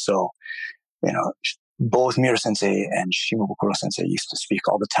 mind. So, you know, both Miura Sensei and Shimabukuro Sensei used to speak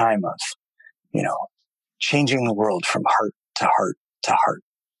all the time of, you know, changing the world from heart to heart to heart.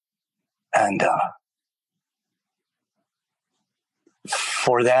 And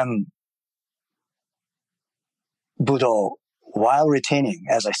for them, Budo, while retaining,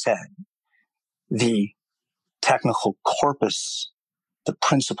 as I said, the technical corpus, the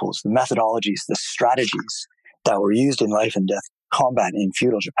principles, the methodologies, the strategies that were used in life and death combat in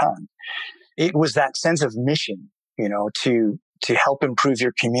feudal Japan, it was that sense of mission, you know, to help improve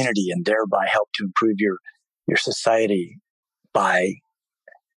your community and thereby help to improve your society by,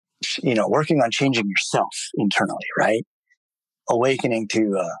 you know, working on changing yourself internally, right? Awakening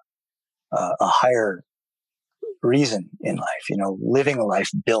to a higher reason in life, you know, living a life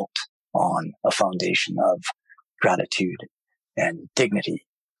built on a foundation of gratitude and dignity,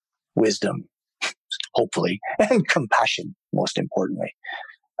 wisdom, hopefully, and compassion, most importantly.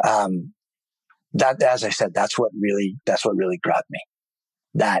 That, as I said, that's what really grabbed me.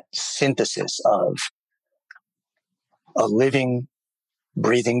 That synthesis of a living,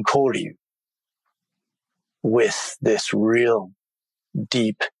 breathing Koryu with this real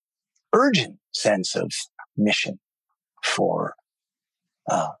deep, urgent sense of mission for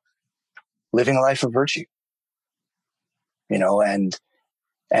living a life of virtue, and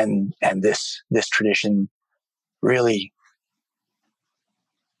this tradition really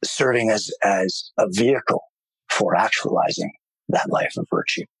serving as a vehicle for actualizing that life of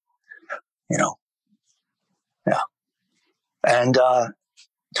virtue, Yeah. And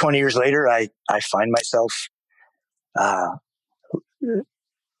 20 years later, I find myself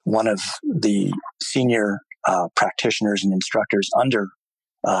one of the senior practitioners and instructors under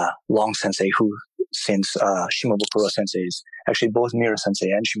Long Sensei, who since Shimabukuro Sensei's, actually both Miro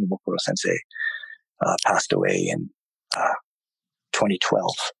Sensei and Shimabukuro Sensei passed away in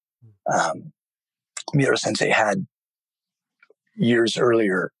 2012. Miro Sensei had years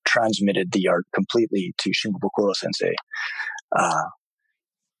earlier transmitted the art completely to Shimabukuro Sensei,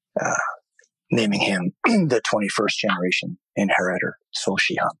 naming him the 21st generation inheritor,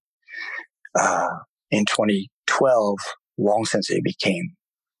 Soshihan. In 2012, Long Sensei became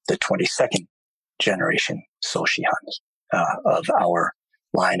the 22nd generation Soshihan of our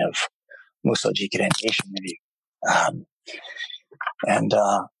line of Muso Jikiden Nation. And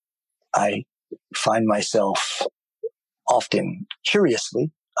I find myself often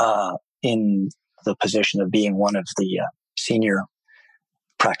curiously in the position of being one of the senior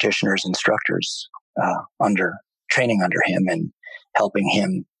practitioners, instructors training under him and helping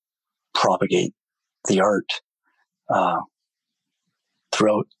him propagate the art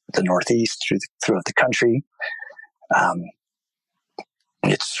throughout the Northeast, throughout the country.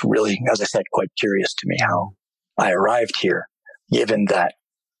 It's really, as I said, quite curious to me how I arrived here, given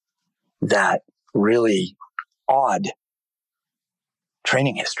that really odd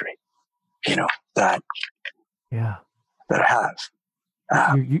training history, that I have.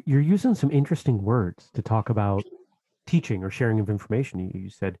 You're using some interesting words to talk about teaching or sharing of information. You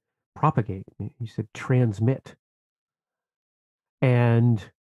said propagate. You said transmit. And,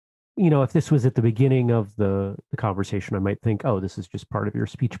 if this was at the beginning of the conversation, I might think, oh, this is just part of your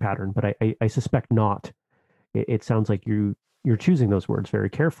speech pattern. But I suspect not. It sounds like you're choosing those words very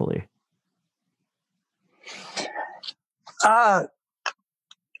carefully.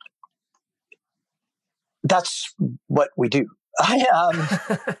 That's what we do.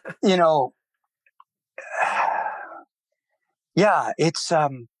 It's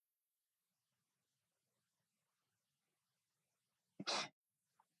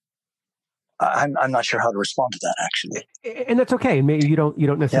I'm not sure how to respond to that, actually. And that's okay. Maybe you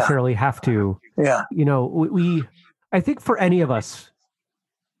don't necessarily have to. Yeah. I think for any of us,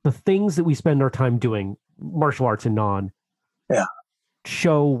 the things that we spend our time doing, martial arts and non,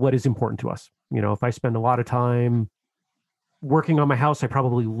 show what is important to us. If I spend a lot of time working on my house, I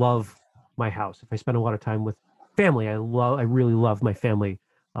probably love my house. If I spend a lot of time with family, I really love my family.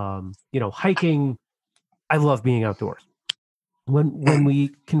 Hiking, I love being outdoors. When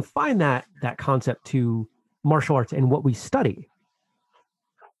we confine that concept to martial arts and what we study,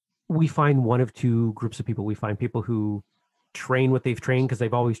 we find one of two groups of people. We find people who train what they've trained because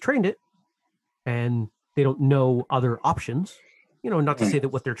they've always trained it, and they don't know other options. Not to say that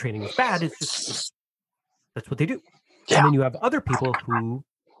what they're training is bad. It's just that's what they do. Yeah. And then you have other people who,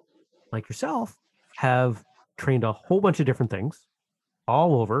 like yourself, have trained a whole bunch of different things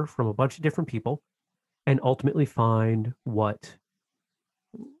all over from a bunch of different people, and ultimately find what,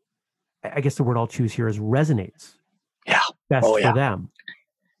 I guess the word I'll choose here is resonates best for them.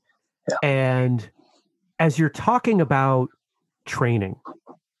 Yeah. And as you're talking about training,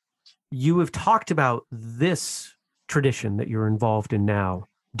 you have talked about this tradition that you're involved in now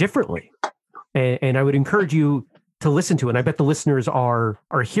differently. And I would encourage you to listen to it. And I bet the listeners are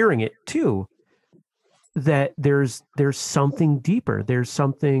hearing it too, that there's something deeper. There's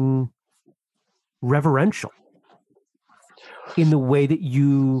something reverential in the way that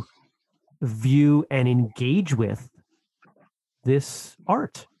you view and engage with this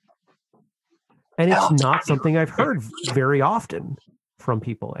art. And it's not something I've heard very often from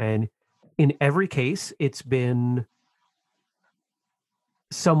people. And in every case, it's been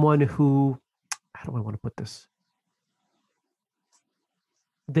someone who, how do I want to put this?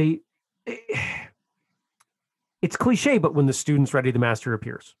 It's cliche, but when the student's ready, the master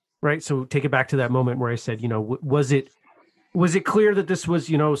appears, right? So take it back to that moment where I said, was it clear that this was,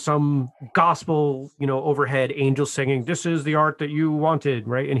 some gospel, overhead angel singing, this is the art that you wanted,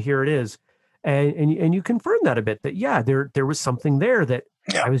 right? And here it is. And you confirm that a bit, that, there was something there that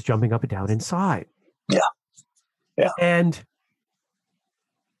I was jumping up and down inside. Yeah. Yeah. And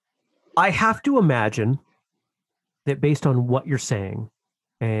I have to imagine that based on what you're saying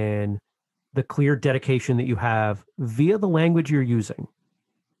and the clear dedication that you have via the language you're using,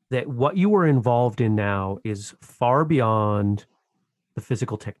 that what you are involved in now is far beyond the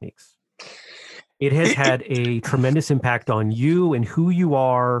physical techniques. It has had a tremendous impact on you and who you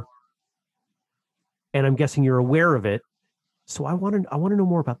are, and I'm guessing you're aware of it. So I want to know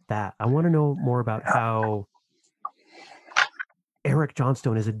more about that. I want to know more about how Erik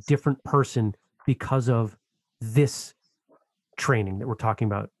Johnstone is a different person because of this training that we're talking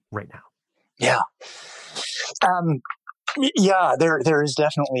about right now. Yeah. Yeah, there is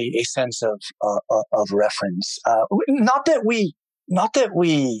definitely a sense of reference. Not that we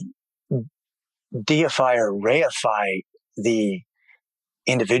deify or reify the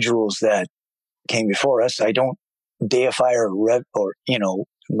individuals that came before us. I don't deify or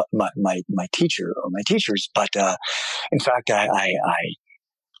my teacher or my teachers, but in fact, I'm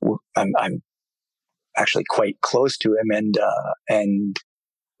actually quite close to him, and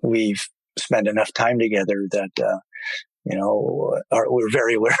we've spent enough time together that we're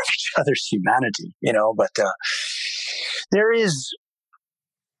very aware of each other's humanity, but there is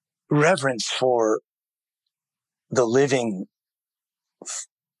reverence for the living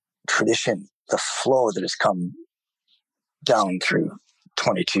tradition, the flow that has come down through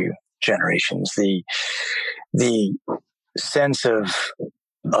 22 generations, the sense of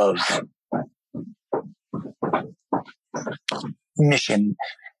mission,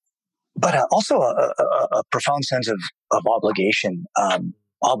 but also a profound sense of obligation,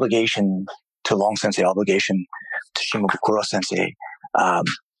 obligation to Long Sensei, obligation to Shimabukuro Sensei,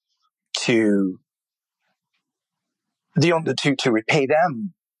 to repay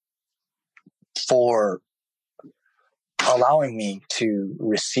them for allowing me to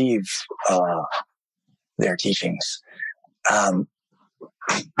receive their teachings.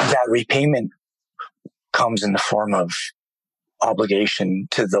 That repayment comes in the form of obligation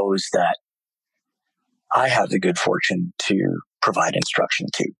to those that I have the good fortune to provide instruction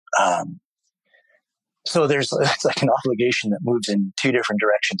to. So it's like an obligation that moves in two different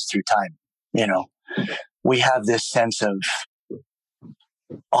directions through time. We have this sense of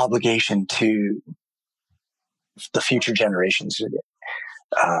obligation to the future generations,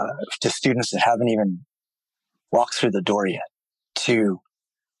 to students that haven't even walked through the door yet, to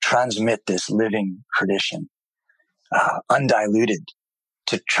transmit this living tradition, undiluted,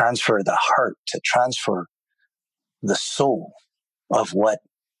 to transfer the heart, to transfer the soul of what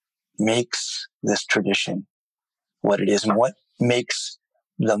makes this tradition what it is and what makes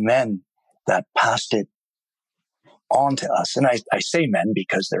the men that passed it on to us. And I say men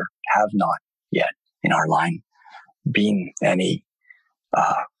because there have not yet in our line been any,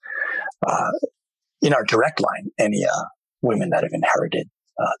 in our direct line, any women that have inherited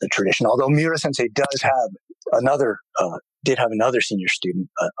the tradition. Although Miura Sensei did have another senior student,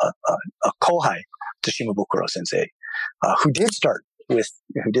 a kohai to Shimabukuro Sensei, who did start her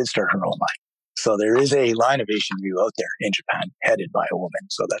own line. So there is a line of Asian Ryu out there in Japan headed by a woman.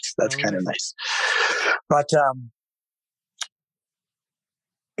 So that's kind of nice. But,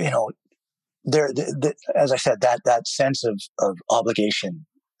 as I said, that sense of obligation,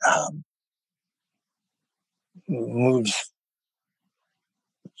 moves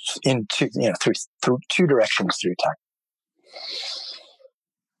into, through two directions through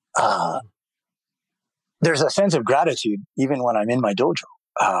time. There's a sense of gratitude even when I'm in my dojo.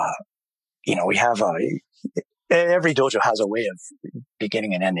 We have every dojo has a way of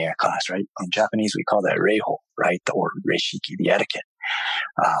beginning and ending a class, right? In Japanese, we call that reiho, right? Or reishiki, the etiquette,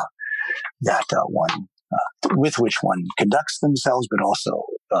 that one, with which one conducts themselves, but also,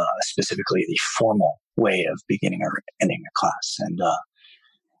 specifically the formal way of beginning or ending a class. And,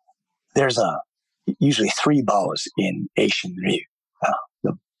 there's usually three bows in Eishin Ryu.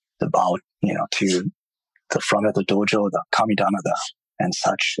 The bow, to the front of the dojo, the kamidana, and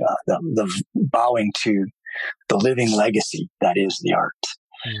such, the bowing to the living legacy that is the art.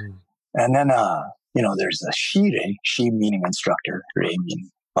 And then, there's the shirei, shi meaning instructor, rei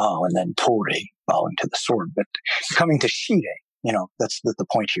meaning bow, and then torei, bowing to the sword. But coming to shirei, that's the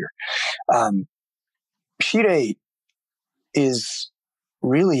point here. Shirei is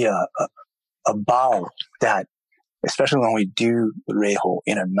really a bow that, especially when we do the reiho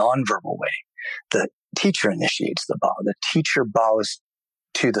in a nonverbal way, the teacher initiates the bow. The teacher bows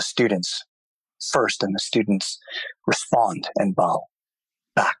to the students first, and the students respond and bow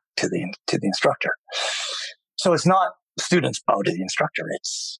back to the instructor. So it's not students bow to the instructor.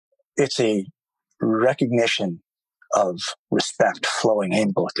 It's a recognition of respect flowing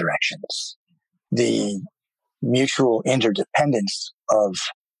in both directions. The mutual interdependence of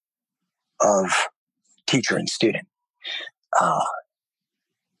teacher and student. A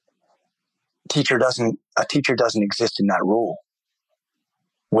teacher doesn't exist in that role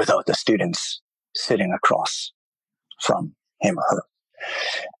without the students sitting across from him or her.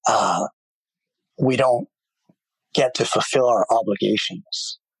 we don't get to fulfill our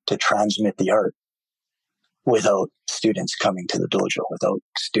obligations to transmit the art without students coming to the dojo, without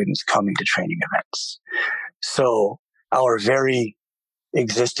students coming to training events. So our very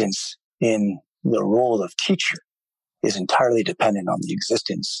existence in the role of teacher is entirely dependent on the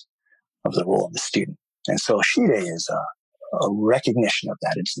existence of the role of the student. And so Shide is a recognition of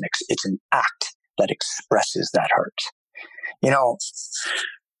that. It's an act that expresses that heart. You know,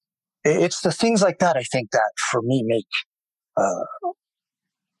 it's the things like that, I think, that for me make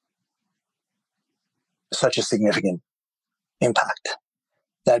such a significant impact,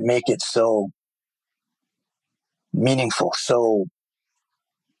 that make it so meaningful, so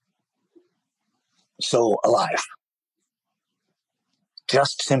alive.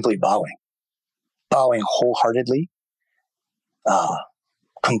 Just simply bowing wholeheartedly,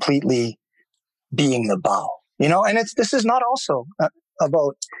 completely being the bow, you know. And this is not also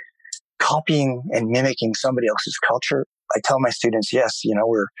about copying and mimicking somebody else's culture. I tell my students, yes,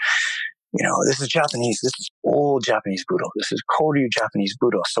 this is Japanese. This is old Japanese Budo. This is Koryu Japanese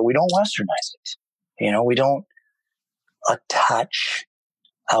Budo. So we don't westernize it. You know, we don't attach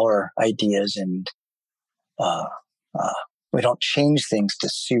our ideas and we don't change things to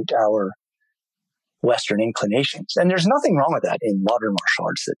suit our Western inclinations. And there's nothing wrong with that in modern martial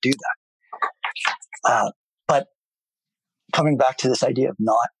arts that do that. But coming back to this idea of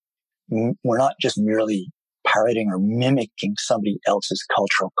we're not just merely parroting or mimicking somebody else's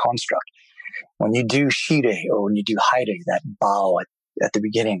cultural construct. When you do shide or when you do haide, that bow at the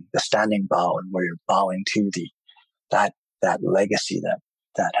beginning, the standing bow, and where you're bowing to that legacy that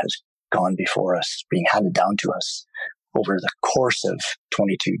has gone before us, being handed down to us over the course of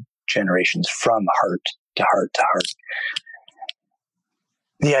 22 generations, from heart to heart to heart.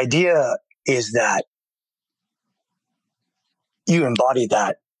 The idea is that you embody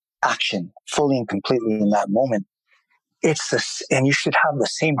that action fully and completely in that moment. And you should have the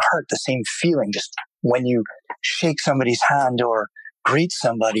same heart, the same feeling. Just when you shake somebody's hand or greet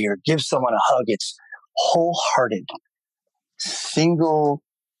somebody or give someone a hug, it's wholehearted,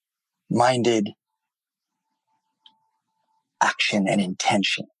 single-minded action and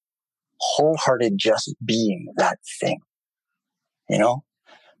intention. Wholehearted, just being that thing, you know?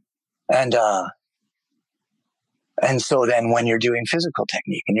 And so then when you're doing physical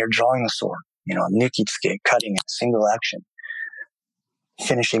technique and you're drawing the sword, nukitsuke, cutting it, single action,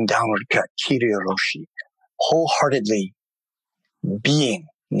 finishing downward cut, kiryu-roshi, wholeheartedly being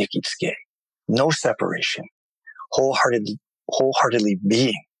nukitsuke, no separation, wholeheartedly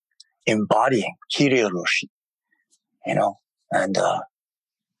being, embodying kiryu-roshi, and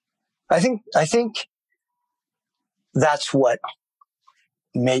I think that's what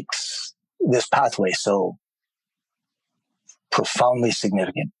makes this pathway so profoundly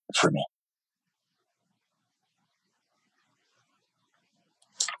significant for me.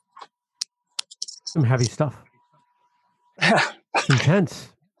 Some heavy stuff. It's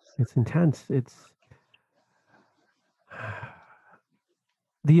intense. It's intense. It's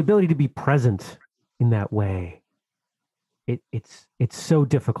the ability to be present in that way. It's so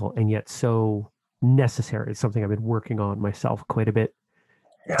difficult and yet so necessary. It's something I've been working on myself quite a bit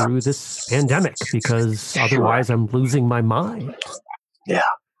through this pandemic, because otherwise I'm losing my mind. Yeah.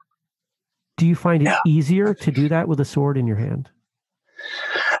 Do you find it easier to do that with a sword in your hand?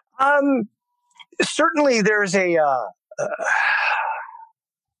 Certainly there's it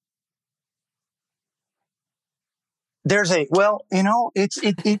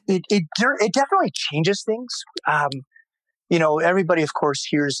definitely changes things. Everybody of course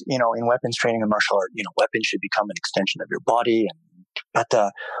hears, in weapons training and martial art, weapons should become an extension of your body. But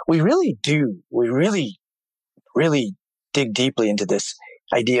we really dig deeply into this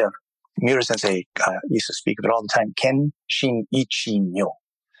idea. Miura Sensei used to speak of it all the time. Ken, Shin, Ichi, Nyo.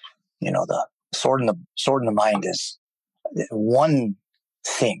 The sword in the mind is one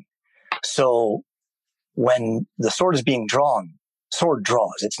thing. So when the sword is being drawn, sword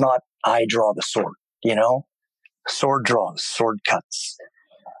draws. It's not I draw the sword, Sword draws, sword cuts.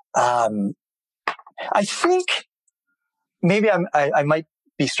 I think maybe I might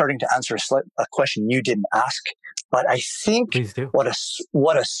be starting to answer a question you didn't ask, but I think what a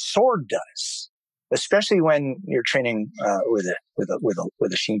sword does, especially when you're training with a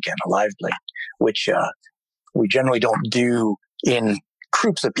shinken, a live blade, which we generally don't do in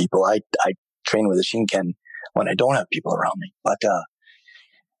groups of people. I train with a shinken when I don't have people around me,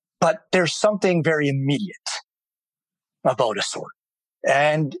 but there's something very immediate about a sword,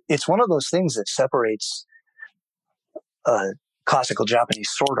 and it's one of those things that separates classical Japanese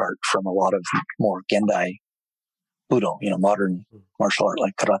sword art from a lot of more Gendai Budo, modern martial art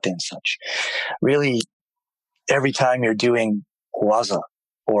like karate and such. Really, every time you're doing waza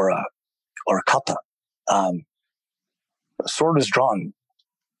or kata, a sword is drawn,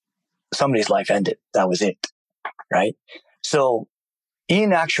 somebody's life ended. That was it, right? So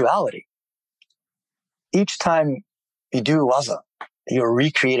in actuality, each time you do waza, you're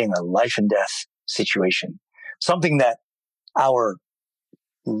recreating a life and death situation, something that our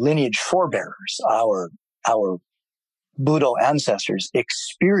lineage forebearers, our Budo ancestors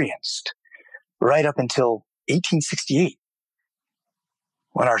experienced right up until 1868,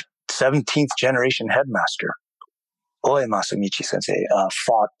 when our 17th generation headmaster, Oe Masamichi Sensei,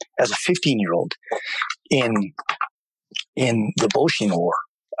 fought as a 15-year-old in the Boshin War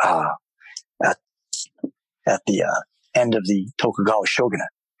at the end of the Tokugawa shogunate,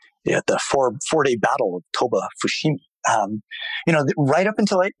 at the four-day battle of Toba Fushimi. Right up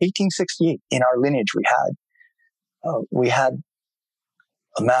until 1868, in our lineage, we had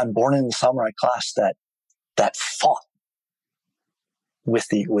a man born in the samurai class that fought with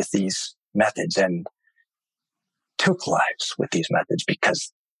these methods and took lives with these methods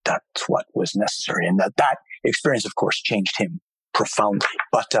because that's what was necessary. And that experience, of course, changed him profoundly.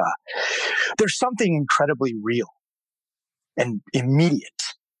 But there's something incredibly real and immediate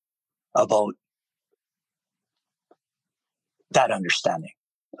about that understanding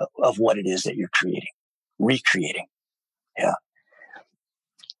of what it is that you're recreating. Yeah.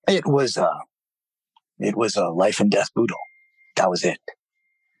 It was a life and death Budo. That was it.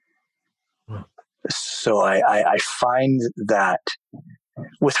 So I find that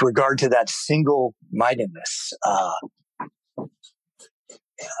with regard to that single-mindedness,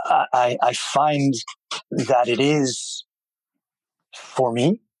 I find that it is, for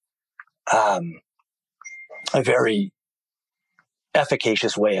me, a very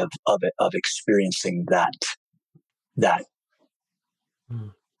efficacious way of experiencing that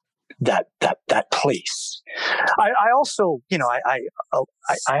place. I also,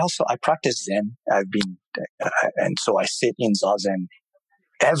 I practice Zen. And so I sit in Zazen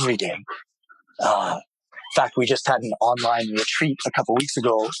every day. In fact, we just had an online retreat a couple weeks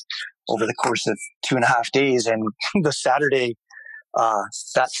ago over the course of 2.5 days. And that Saturday, I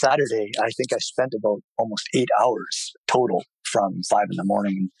think I spent about almost 8 hours total from 5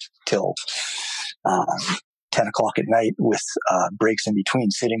 a.m. till 10 o'clock at night, with breaks in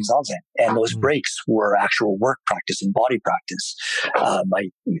between sitting zazen. And those breaks were actual work practice and body practice.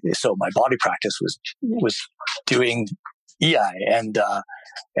 So my body practice was doing EI and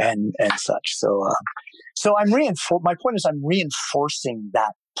such. So my point is I'm reinforcing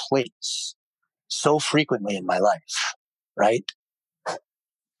that place so frequently in my life, right?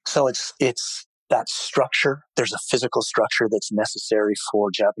 So it's that structure. There's a physical structure that's necessary for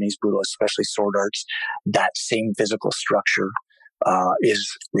Japanese Budo, especially sword arts. That same physical structure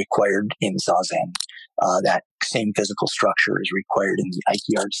is required in Zazen. That same physical structure is required in the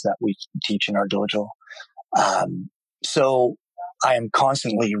Aiki arts that we teach in our dojo. So I am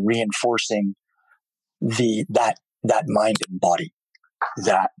constantly reinforcing that mind and body,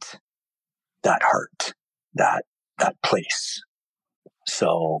 that heart, that place.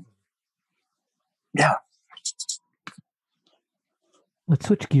 So, yeah. Let's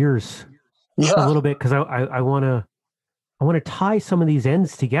switch gears a little bit, because I want to tie some of these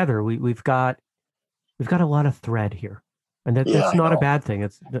ends together. We've got a lot of thread here, and that's not a bad thing. I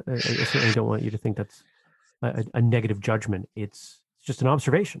certainly don't want you to think that's a negative judgment. It's just an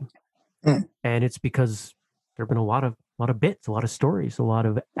observation, and it's because there have been a lot of bits, a lot of stories, a lot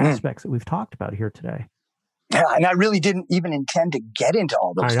of aspects that we've talked about here today. Yeah, and I really didn't even intend to get into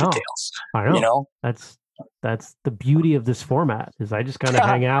all those details. I know. That's the beauty of this format, is I just kind of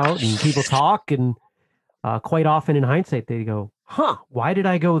hang out and people talk, and quite often in hindsight they go, why did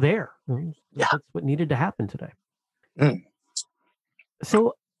I go there? That's what needed to happen today.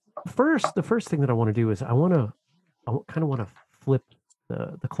 So the first thing that I want to do is I kind of want to flip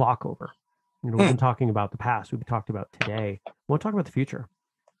the clock over. We've been talking about the past. We've talked about today. I want to talk about the future.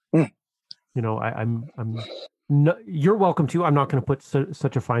 You're welcome to. I'm not going to put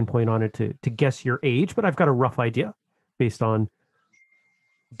such a fine point on it to guess your age, but I've got a rough idea based on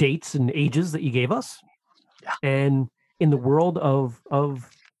dates and ages that you gave us. Yeah. And in the world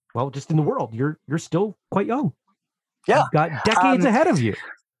just in the world, you're still quite young. Yeah, you've got decades ahead of you.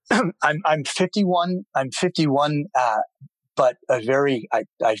 I'm 51. I'm 51. But I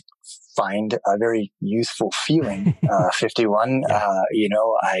find a very youthful feeling. 51.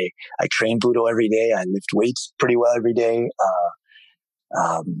 I train Budo every day. I lift weights pretty well every day.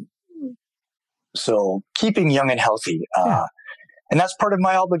 So keeping young and healthy. and that's part of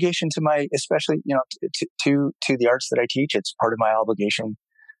my obligation to my, especially, to the arts that I teach. It's part of my obligation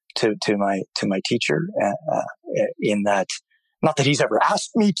to my teacher, in that, not that he's ever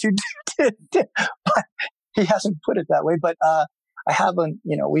asked me to, but he hasn't put it that way, but, I haven't,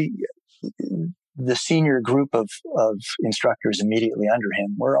 the senior group of instructors immediately under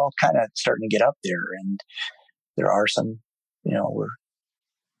him, we're all kind of starting to get up there, and there are some, we're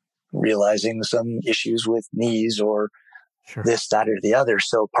realizing some issues with knees or Sure. this, that, or the other.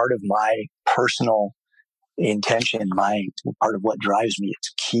 So part of my personal intention, part of what drives me,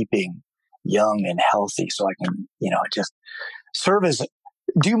 is keeping young and healthy so I can, just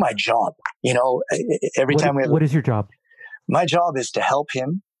do my job. What is your job? My job is to help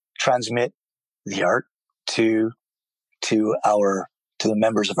him transmit the art to the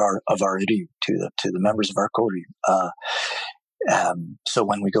members of our ryu, to the members of our koryu. So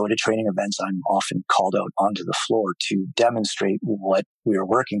when we go to training events, I'm often called out onto the floor to demonstrate what we are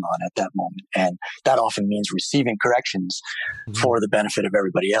working on at that moment. And that often means receiving corrections for the benefit of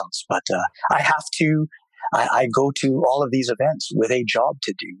everybody else. But I go to all of these events with a job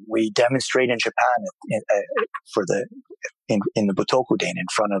to do. We demonstrate in Japan in the Butokuden in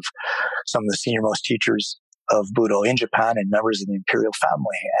front of some of the senior-most teachers of Budo in Japan and members of the imperial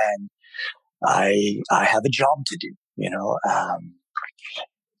family. And I have a job to do.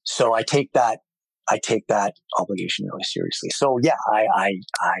 So I take that obligation really seriously. So yeah, I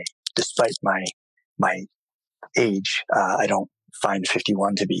despite my age, I don't find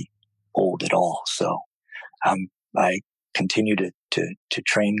 51 to be old at all. So, I continue to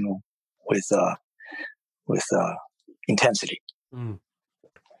train with intensity. Mm.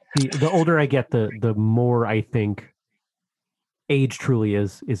 The older I get, the more I think age truly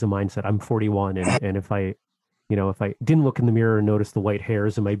is a mindset. I'm 41, and if I didn't look in the mirror and notice the white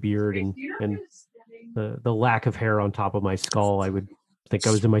hairs in my beard and the lack of hair on top of my skull, I would think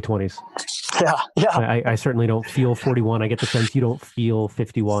I was in my 20s. Yeah. I certainly don't feel 41. I get the sense you don't feel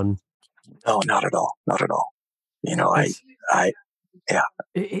 51. Oh, not at all. Not at all.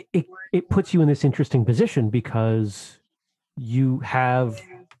 It puts you in this interesting position because you have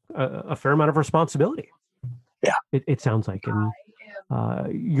a fair amount of responsibility. Yeah. It sounds like, and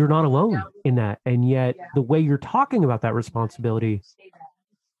you're not alone in that. And yet the way you're talking about that responsibility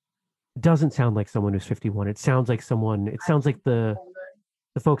doesn't sound like someone who's 51. It sounds like the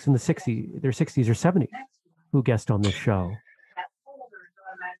folks in their 60s or 70s who guest on this show.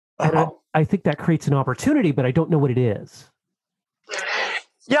 And I think that creates an opportunity, but I don't know what it is.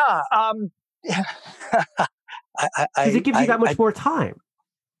 Yeah. Because it gives you that much more time.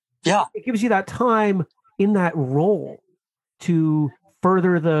 Yeah. It gives you that time in that role to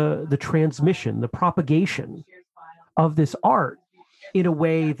further the transmission, the propagation of this art in a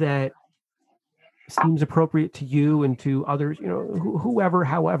way that seems appropriate to you and to others, whoever,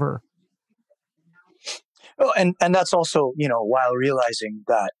 however. Oh, and that's also, while realizing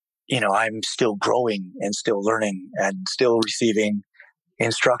that, I'm still growing and still learning and still receiving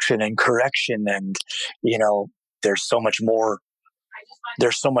instruction and correction, and, there's so much more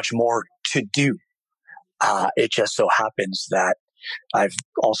to do. It just so happens that I've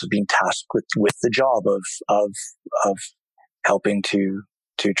also been tasked with the job of helping to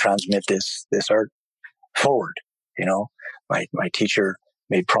transmit this art forward. My teacher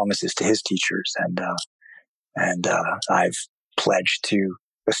made promises to his teachers, and I've pledged to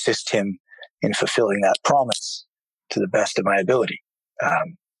assist him in fulfilling that promise to the best of my ability.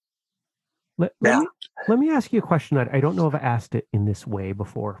 Let me ask you a question that I don't know if I asked it in this way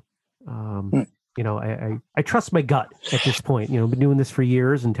before. I trust my gut at this point. I've been doing this for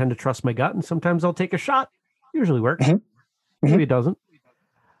years and tend to trust my gut. And sometimes I'll take a shot. Usually works. Mm-hmm. Maybe it doesn't.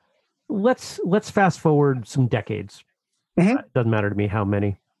 Let's fast forward some decades. Mm-hmm. Doesn't matter to me how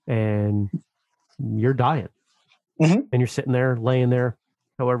many. And you're dying. Mm-hmm. And you're sitting there, laying there,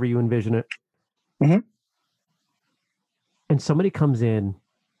 however you envision it. Mm-hmm. And somebody comes in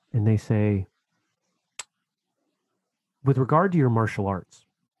and they say, with regard to your martial arts,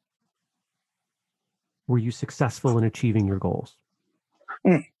 were you successful in achieving your goals?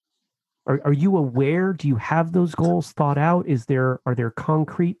 Mm. Are you aware? Do you have those goals thought out? Are there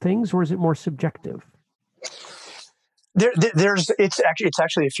concrete things, or is it more subjective? It's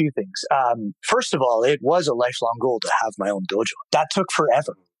actually a few things. First of all, it was a lifelong goal to have my own dojo. That took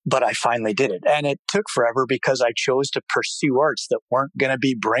forever, but I finally did it. And it took forever because I chose to pursue arts that weren't going to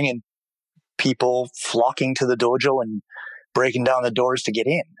be bringing people flocking to the dojo and breaking down the doors to get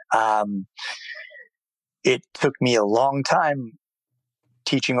in. It took me a long time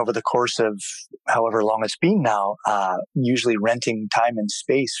teaching over the course of however long it's been now, usually renting time and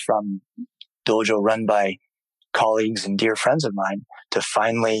space from dojo run by colleagues and dear friends of mine to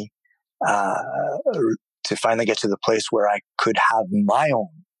finally get to the place where I could have my own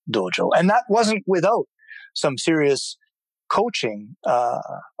dojo. And that wasn't without some serious coaching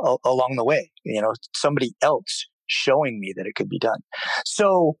along the way, somebody else showing me that it could be done.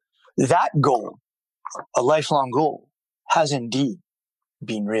 So that goal, a lifelong goal, has indeed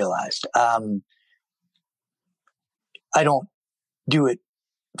been realized. I don't do it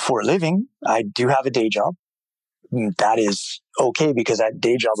for a living. I do have a day job. That is okay because that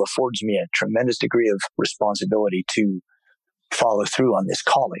day job affords me a tremendous degree of responsibility to follow through on this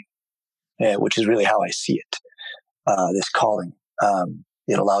calling, which is really how I see it. This calling.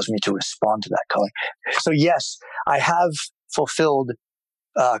 It allows me to respond to that calling. So yes, I have fulfilled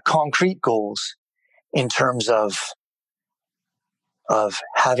concrete goals in terms of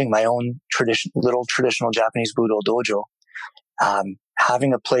having my own little traditional Japanese Budo dojo,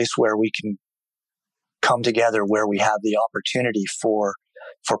 having a place where we can come together, where we have the opportunity for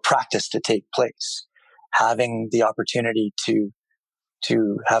practice to take place, having the opportunity to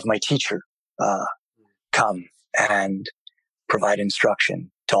have my teacher come and provide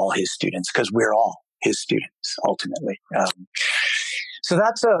instruction to all his students, because we're all his students ultimately. So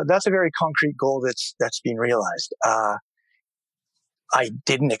that's a very concrete goal that's been realized. I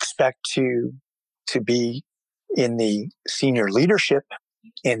didn't expect to be in the senior leadership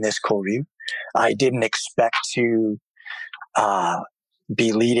in this Koryu. I didn't expect to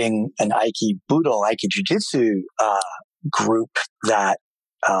be leading an Aiki Jiu-Jitsu group that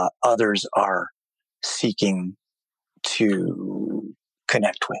others are seeking to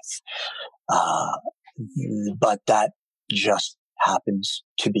connect with. But that just happens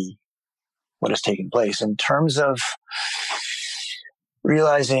to be what has taken place. In terms of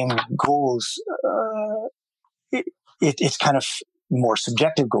realizing goals, it's kind of more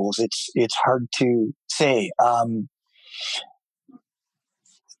subjective goals. It's hard to say.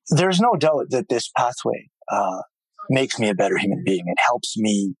 There's no doubt that this pathway makes me a better human being. It helps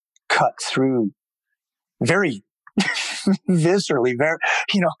me cut through very viscerally, very,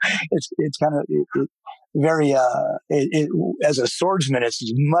 it's kind of very, as a swordsman, it's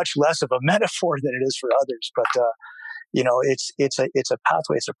much less of a metaphor than it is for others. But, it's a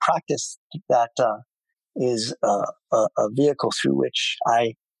pathway, it's a practice that is a vehicle through which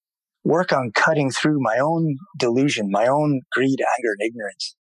I work on cutting through my own delusion, my own greed, anger, and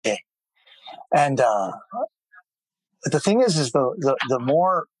ignorance. Okay. And the thing is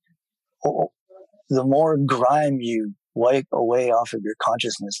the more grime you wipe away off of your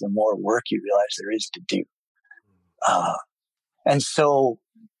consciousness, the more work you realize there is to do. And so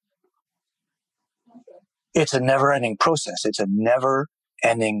it's a never-ending process. It's a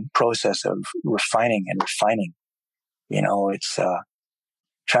never-ending process of refining and refining. It's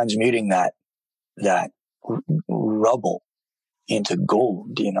transmuting that rubble into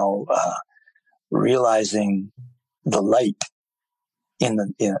gold. Realizing the light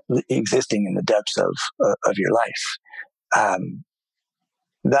existing in the depths of your life.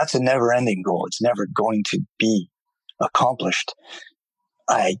 That's a never-ending goal. It's never going to be accomplished.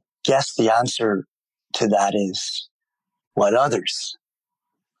 I guess the answer to that is what others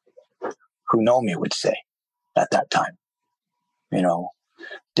who know me would say at that time.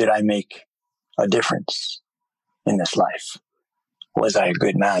 Did I make a difference in this life? Was I a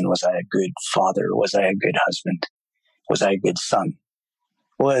good man? Was I a good father? Was I a good husband? Was I a good son?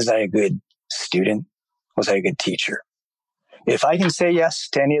 Was I a good student? Was I a good teacher? If I can say yes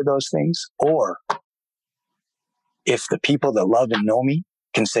to any of those things, or if the people that love and know me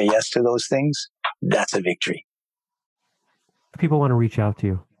can say yes to those things, that's a victory. If people want to reach out to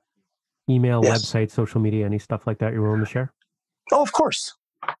you, email, yes. Website, social media, any stuff like that you're willing to share? Oh, of course.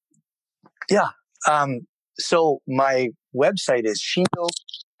 Yeah. So my website is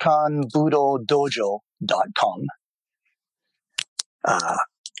shindokanbudodojo.com.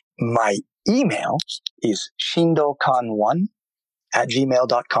 My email is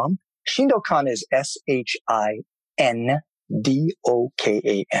shindokan1@gmail.com. Shindokan is SHINDOKAN.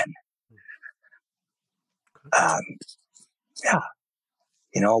 Yeah.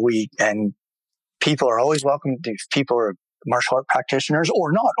 And people are always welcome to, if people are martial art practitioners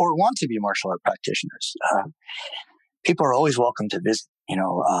or not, or want to be martial art practitioners. People are always welcome to visit.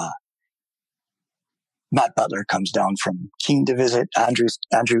 Matt Butler comes down from Keene to visit. Andrew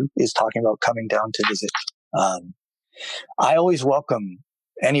is talking about coming down to visit. I always welcome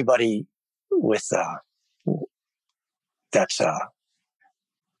anybody with that's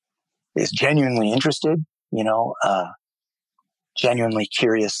is genuinely interested. Genuinely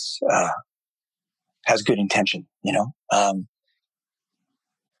curious, has good intention.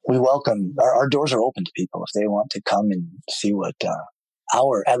 we welcome, our doors are open to people if they want to come and see what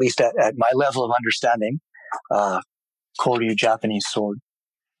at least at my level of understanding, Koryu Japanese sword,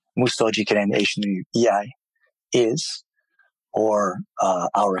 Musoji Keren Eishinu Iai is, or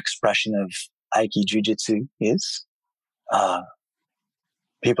our expression of Aiki Jiu-Jitsu is.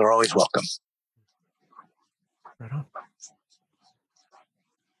 People are always welcome. Right on.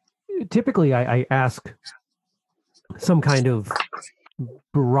 Typically, I ask some kind of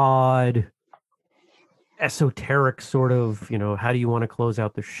broad, esoteric sort of, how do you want to close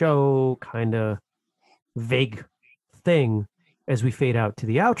out the show, kind of vague thing as we fade out to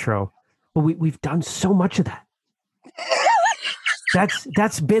the outro. But we've done so much of that.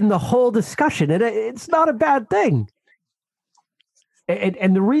 That's been the whole discussion, and it's not a bad thing.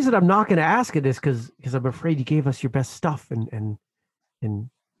 And the reason I'm not going to ask it is because I'm afraid you gave us your best stuff, and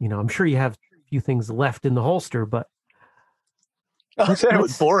I'm sure you have a few things left in the holster, but that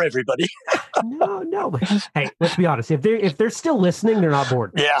would bore everybody. No. But, hey, let's be honest. If they're still listening, they're not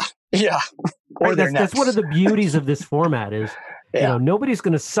bored. Yeah. Or right? That's one of the beauties of this format is, nobody's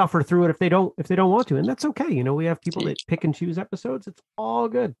going to suffer through it if they don't want to, and that's okay. We have people that pick and choose episodes. It's all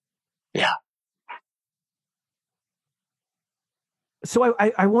good. Yeah. So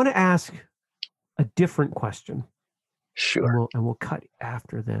I want to ask a different question. Sure. And we'll cut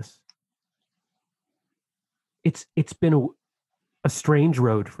after this. It's been a strange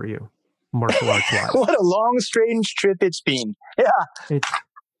road for you, martial arts wise. What a long, strange trip it's been. Yeah.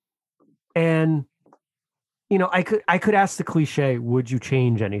 I could ask the cliche, would you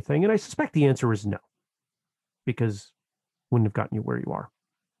change anything? And I suspect the answer is no, because wouldn't have gotten you where you are.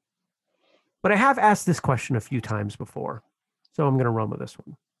 But I have asked this question a few times before, so I'm going to run with this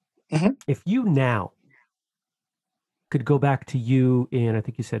one. Mm-hmm. If you now could go back to you in, I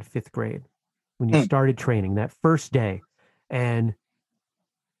think you said 5th grade, when you started training, that first day, and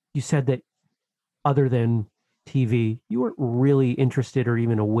you said that other than TV, you weren't really interested or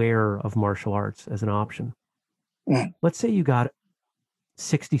even aware of martial arts as an option. Let's say you got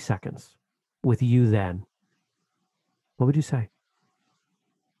 60 seconds with you then. What would you say?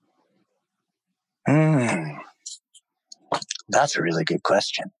 That's a really good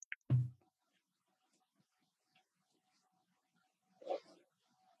question.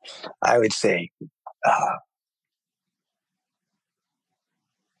 I would say,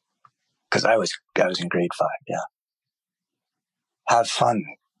 because I was in grade 5, yeah. Have fun,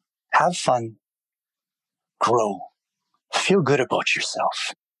 grow, feel good about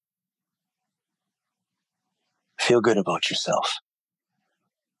yourself.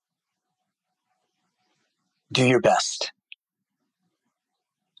 Do your best.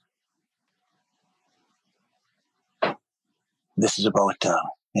 This is about,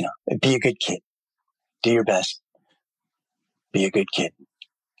 be a good kid. Do your best. Be a good kid.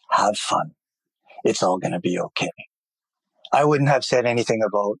 Have fun. It's all going to be okay. I wouldn't have said anything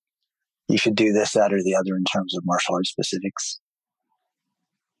about you should do this, that, or the other in terms of martial arts specifics.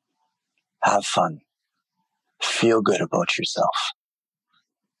 Have fun. Feel good about yourself.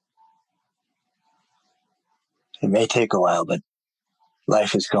 It may take a while, but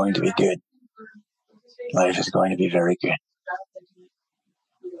life is going to be good. Life is going to be very good.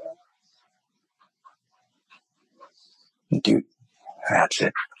 That's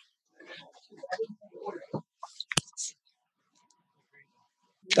it.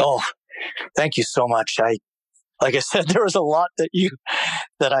 Oh, thank you so much. Like I said, there was a lot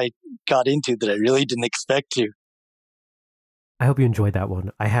that I got into that I really didn't expect to. I hope you enjoyed that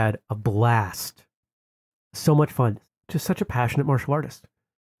one. I had a blast. So much fun. Just such a passionate martial artist.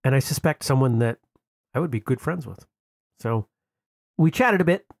 And I suspect someone that I would be good friends with. So we chatted a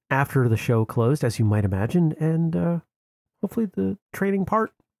bit after the show closed, as you might imagine, and hopefully the training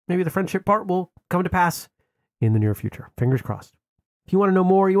part, maybe the friendship part, will come to pass in the near future. Fingers crossed. If you want to know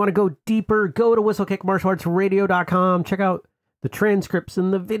more, you want to go deeper, go to whistlekickmartialartsradio.com. Check out the transcripts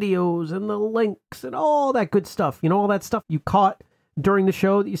and the videos and the links and all that good stuff. All that stuff you caught during the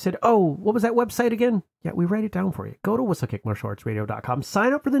show that you said, oh, what was that website again? Yeah, we write it down for you. Go to whistlekickmartialartsradio.com.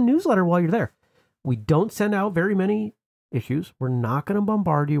 Sign up for the newsletter while you're there. We don't send out very many issues. We're not going to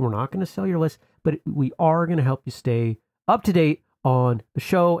bombard you. We're not going to sell your list, but we are going to help you stay up to date on the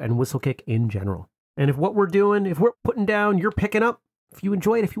show and Whistlekick in general. And if what we're doing, if we're putting down, you're picking up, if you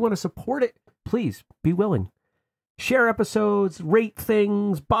enjoy it, if you want to support it, please be willing. Share episodes, rate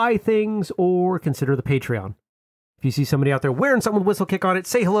things, buy things, or consider the Patreon. If you see somebody out there wearing something with Whistlekick on it,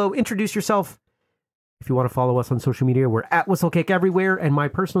 say hello, introduce yourself. If you want to follow us on social media, we're at Whistlekick everywhere, and my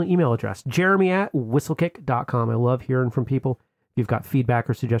personal email address, jeremy@whistlekick.com. I love hearing from people. If you've got feedback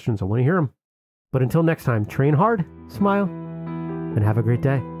or suggestions, I want to hear them. But until next time, train hard, smile, and have a great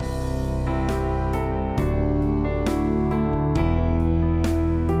day.